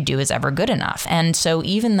 Nothing you do is ever good enough. And so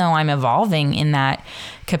even though I'm evolving in that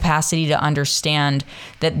capacity to understand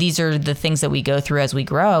that these are the things that we go through as we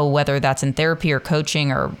grow, whether that's in therapy or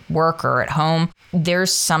coaching or work or at home,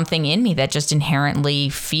 there's something in me that just inherently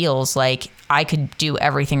feels like I could do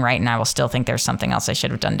everything right, and I will still think there's something else I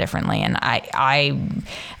should have done differently. And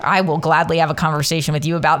I will gladly have a conversation with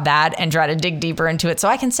you about that and try to dig deeper into it, so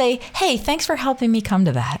I can say, hey, thanks for helping me come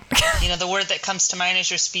to that. The word that comes to mind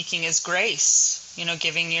as you're speaking is grace.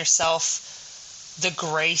 Giving yourself the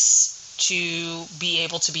grace to be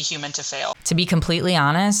able to be human, to fail. To be completely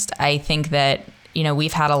honest, I think that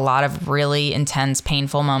we've had a lot of really intense,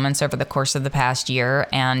 painful moments over the course of the past year.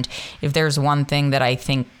 And if there's one thing that I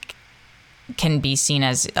think can be seen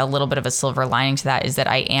as a little bit of a silver lining to that, is that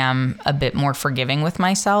I am a bit more forgiving with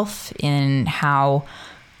myself in how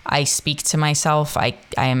I speak to myself. I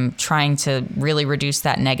am trying to really reduce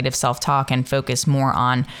that negative self-talk and focus more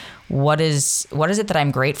on what is it that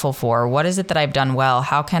I'm grateful for? What is it that I've done well?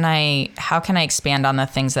 How can I expand on the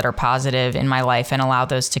things that are positive in my life and allow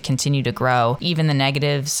those to continue to grow? Even the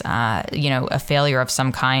negatives, a failure of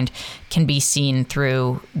some kind can be seen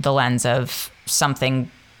through the lens of something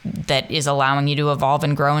that is allowing you to evolve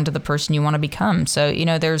and grow into the person you want to become. So,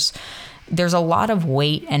 there's a lot of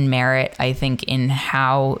weight and merit, I think, in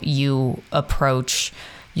how you approach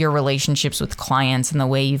your relationships with clients and the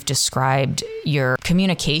way you've described your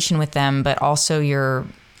communication with them, but also your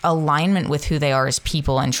alignment with who they are as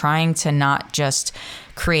people, and trying to not just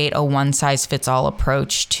create a one-size-fits-all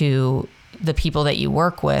approach to the people that you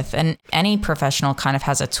work with. And any professional kind of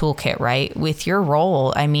has a toolkit, right? With your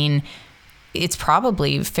role, I mean, it's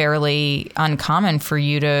probably fairly uncommon for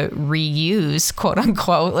you to reuse, quote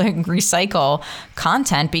unquote, like recycle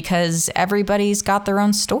content because everybody's got their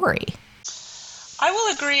own story. I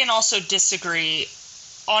will agree and also disagree.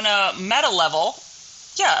 On a meta level,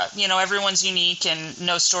 yeah, everyone's unique and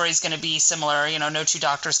no story is going to be similar. No two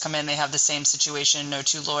doctors come in, they have the same situation, no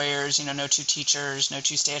two lawyers, no two teachers, no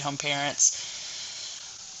two stay-at-home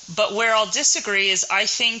parents. But where I'll disagree is I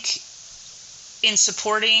think in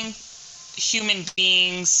supporting human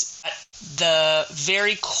beings at the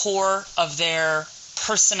very core of their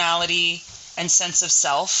personality and sense of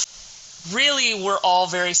self, really we're all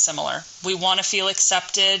very similar. We want to feel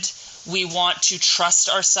accepted. We want to trust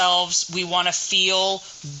ourselves. We want to feel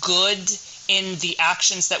good in the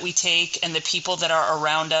actions that we take and the people that are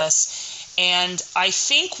around us. And I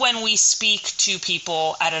think when we speak to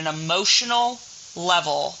people at an emotional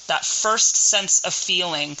level, that first sense of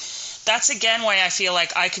feeling, that's again why I feel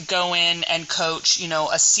like I could go in and coach,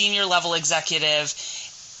 a senior level executive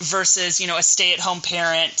versus, a stay-at-home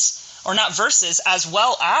parent, or not versus, as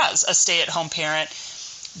well as a stay-at-home parent,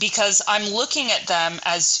 because I'm looking at them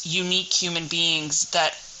as unique human beings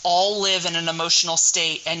that all live in an emotional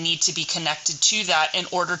state and need to be connected to that in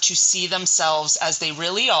order to see themselves as they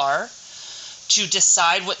really are, to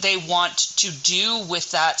decide what they want to do with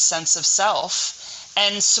that sense of self,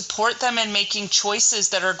 and support them in making choices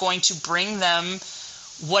that are going to bring them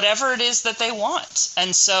whatever it is that they want.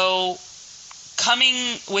 And so coming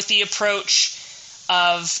with the approach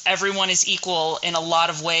of everyone is equal in a lot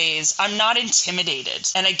of ways, I'm not intimidated.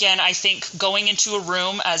 And again, I think going into a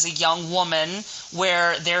room as a young woman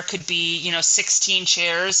where there could be, 16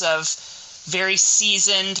 chairs of very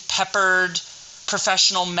seasoned, peppered,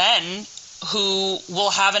 professional men who will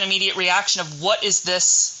have an immediate reaction of what is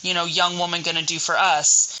this, young woman going to do for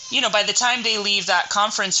us? By the time they leave that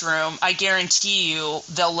conference room, I guarantee you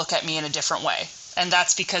they'll look at me in a different way. And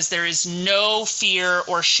that's because there is no fear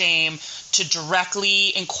or shame to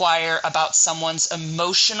directly inquire about someone's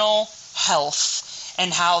emotional health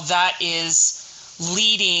and how that is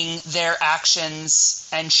leading their actions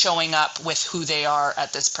and showing up with who they are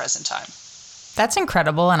at this present time. That's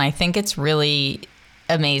incredible. And I think it's really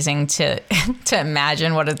amazing to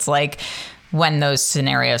imagine what it's like when those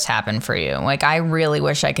scenarios happen for you. Like, I really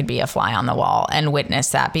wish I could be a fly on the wall and witness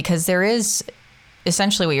that, because there is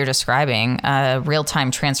essentially what you're describing, a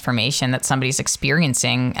real-time transformation that somebody's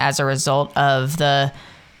experiencing as a result of the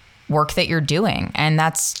work that you're doing. And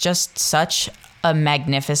that's just such a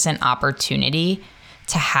magnificent opportunity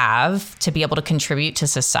to have, to be able to contribute to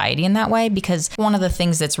society in that way. Because one of the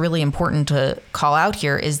things that's really important to call out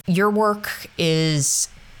here is your work is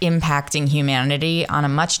impacting humanity on a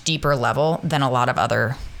much deeper level than a lot of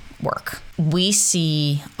other work. We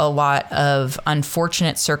see a lot of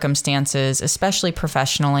unfortunate circumstances, especially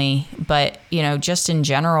professionally, but, just in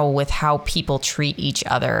general with how people treat each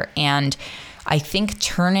other. And I think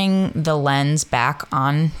turning the lens back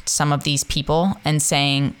on some of these people and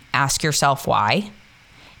saying, ask yourself why,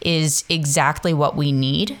 is exactly what we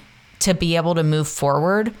need to be able to move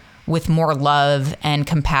forward with more love and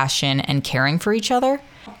compassion and caring for each other.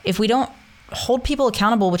 If we don't hold people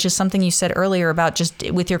accountable, which is something you said earlier about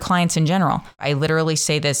just with your clients in general. I literally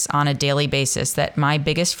say this on a daily basis, that my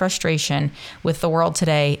biggest frustration with the world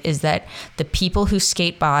today is that the people who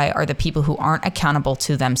skate by are the people who aren't accountable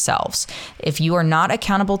to themselves. If you are not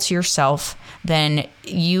accountable to yourself, then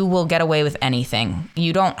you will get away with anything.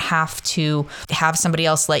 You don't have to have somebody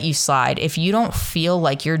else let you slide. If you don't feel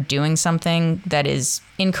like you're doing something that is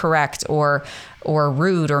incorrect or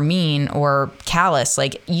rude or mean or callous,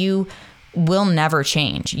 like, you will never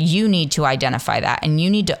change. You need to identify that and you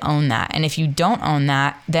need to own that. And if you don't own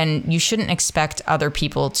that, then you shouldn't expect other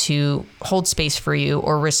people to hold space for you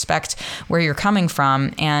or respect where you're coming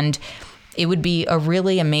from. And it would be a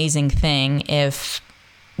really amazing thing if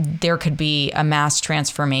there could be a mass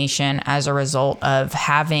transformation as a result of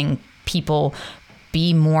having people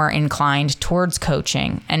be more inclined towards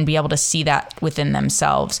coaching and be able to see that within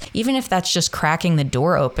themselves. Even if that's just cracking the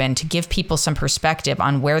door open to give people some perspective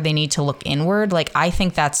on where they need to look inward, like, I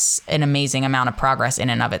think that's an amazing amount of progress in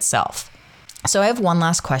and of itself. So I have one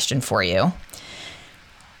last question for you.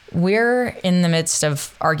 We're in the midst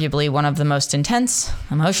of arguably one of the most intense,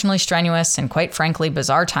 emotionally strenuous, and quite frankly,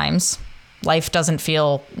 bizarre times. Life doesn't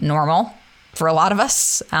feel normal for a lot of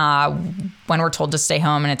us when we're told to stay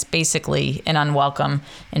home, and it's basically an unwelcome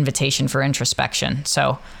invitation for introspection.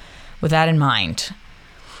 So with that in mind,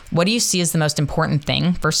 what do you see as the most important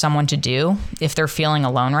thing for someone to do if they're feeling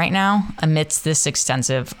alone right now amidst this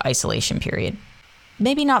extensive isolation period?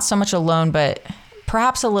 Maybe not so much alone, but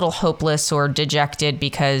perhaps a little hopeless or dejected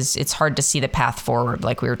because it's hard to see the path forward,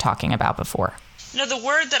 like we were talking about before? The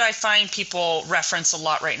word that I find people reference a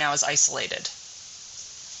lot right now is isolated.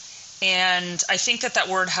 And I think that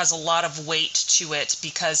word has a lot of weight to it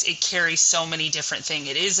because it carries so many different things.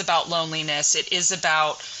 It is about loneliness. It is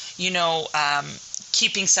about,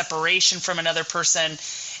 keeping separation from another person.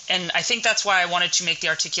 And I think that's why I wanted to make the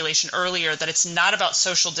articulation earlier that it's not about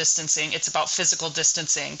social distancing, it's about physical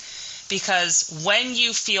distancing. Because when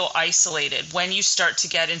you feel isolated, when you start to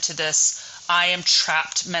get into this I am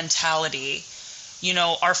trapped mentality,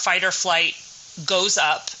 our fight or flight goes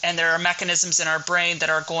up, and there are mechanisms in our brain that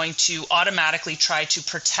are going to automatically try to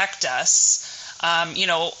protect us.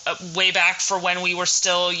 Way back for when we were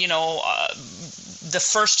still, the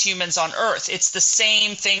first humans on Earth. It's the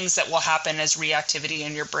same things that will happen as reactivity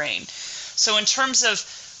in your brain. So in terms of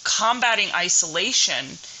combating isolation,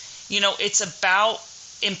 it's about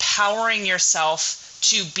empowering yourself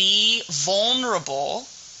to be vulnerable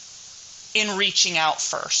in reaching out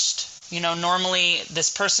first. Normally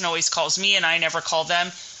this person always calls me and I never call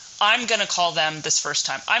them. I'm going to call them this first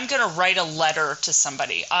time. I'm going to write a letter to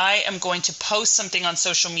somebody. I am going to post something on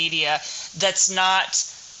social media that's not,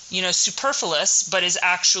 superfluous, but is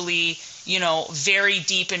actually, very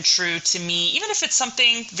deep and true to me, even if it's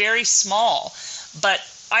something very small. But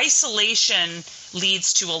isolation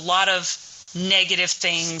leads to a lot of negative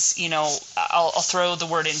things. I'll throw the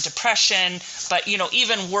word in depression, but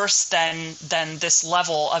even worse than this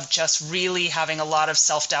level of just really having a lot of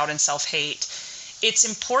self-doubt and self-hate. It's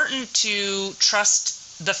important to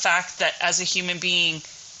trust the fact that as a human being,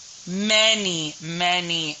 many,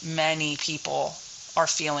 many, many people are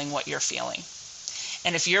feeling what you're feeling.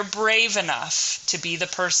 And if you're brave enough to be the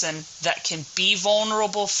person that can be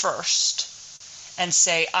vulnerable first and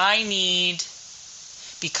say, I need,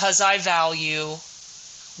 because I value,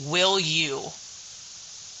 will you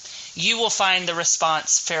will find the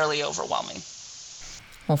response fairly overwhelming.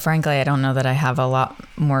 Well, frankly, I don't know that I have a lot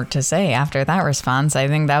more to say after that response. I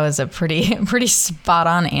think that was a pretty spot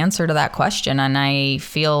on answer to that question. And I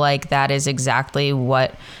feel like that is exactly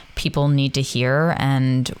what people need to hear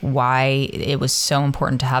and why it was so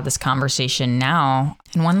important to have this conversation now.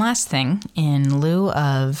 And one last thing, in lieu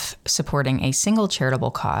of supporting a single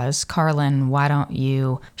charitable cause, Carlin, why don't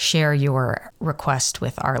you share your request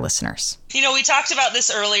with our listeners? We talked about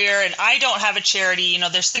this earlier, and I don't have a charity.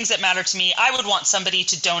 There's things that matter to me. I would want somebody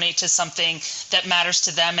to donate to something that matters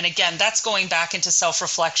to them. And again, that's going back into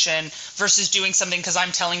self-reflection versus doing something because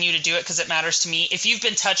I'm telling you to do it because it matters to me. If you've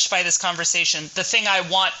been touched by this conversation, the thing I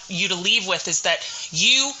want you to leave with is that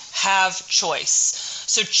you have choice.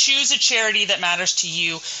 So choose a charity that matters to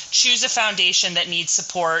you. Choose a foundation that needs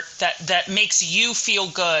support, that makes you feel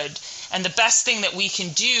good. And the best thing that we can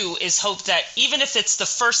do is hope that even if it's the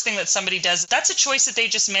first thing that somebody does, that's a choice that they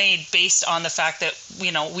just made based on the fact that,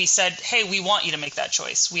 we said, hey, we want you to make that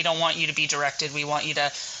choice. We don't want you to be directed. We want you to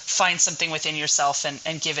find something within yourself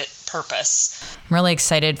and give it purpose. I'm really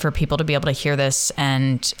excited for people to be able to hear this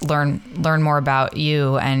and learn more about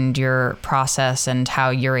you and your process and how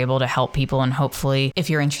you're able to help people. And hopefully, if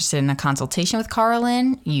you're interested in a consultation with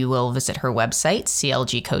Carlin, you will visit her website,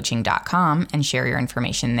 clgcoaching.com, and share your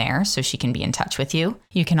information there so she can be in touch with you.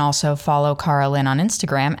 You can also follow Carlin on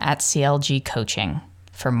Instagram at clgcoaching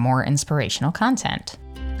for more inspirational content.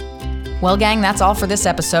 Well, gang, that's all for this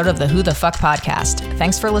episode of the Who the Fuck podcast.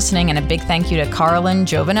 Thanks for listening, and a big thank you to Carlin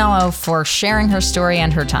Giovinello for sharing her story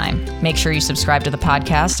and her time. Make sure you subscribe to the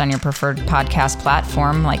podcast on your preferred podcast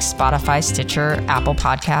platform like Spotify, Stitcher, Apple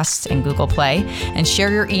Podcasts, and Google Play, and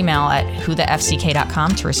share your email at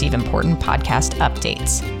whothefck.com to receive important podcast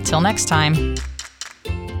updates. Till next time.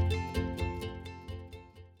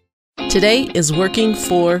 Today is working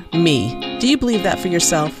for me. Do you believe that for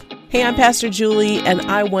yourself? Hey, I'm Pastor Julie, and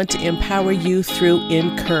I want to empower you through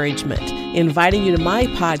encouragement. Inviting you to my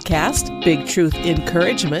podcast, Big Truth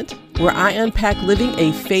Encouragement, where I unpack living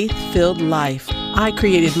a faith-filled life. I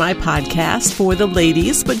created my podcast for the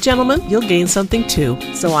ladies, but gentlemen, you'll gain something too.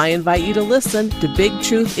 So I invite you to listen to Big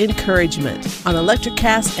Truth Encouragement on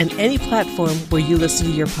Electricast and any platform where you listen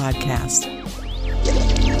to your podcast.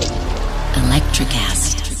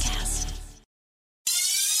 Electricast.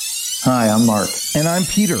 Hi, I'm Mark. And I'm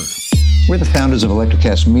Peter. We're the founders of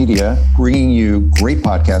Electricast Media, bringing you great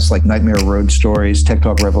podcasts like Nightmare Road Stories, Tech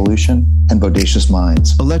Talk Revolution, and Bodacious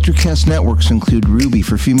Minds. Electricast networks include Ruby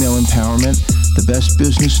for female empowerment, the Best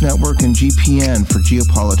Business Network, and GPN for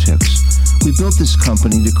geopolitics. We built this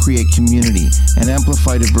company to create community and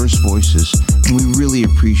amplify diverse voices, and we really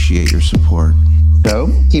appreciate your support. So,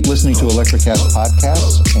 keep listening to Electricast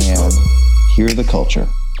podcasts and hear the culture.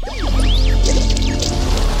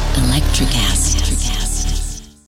 Electricast.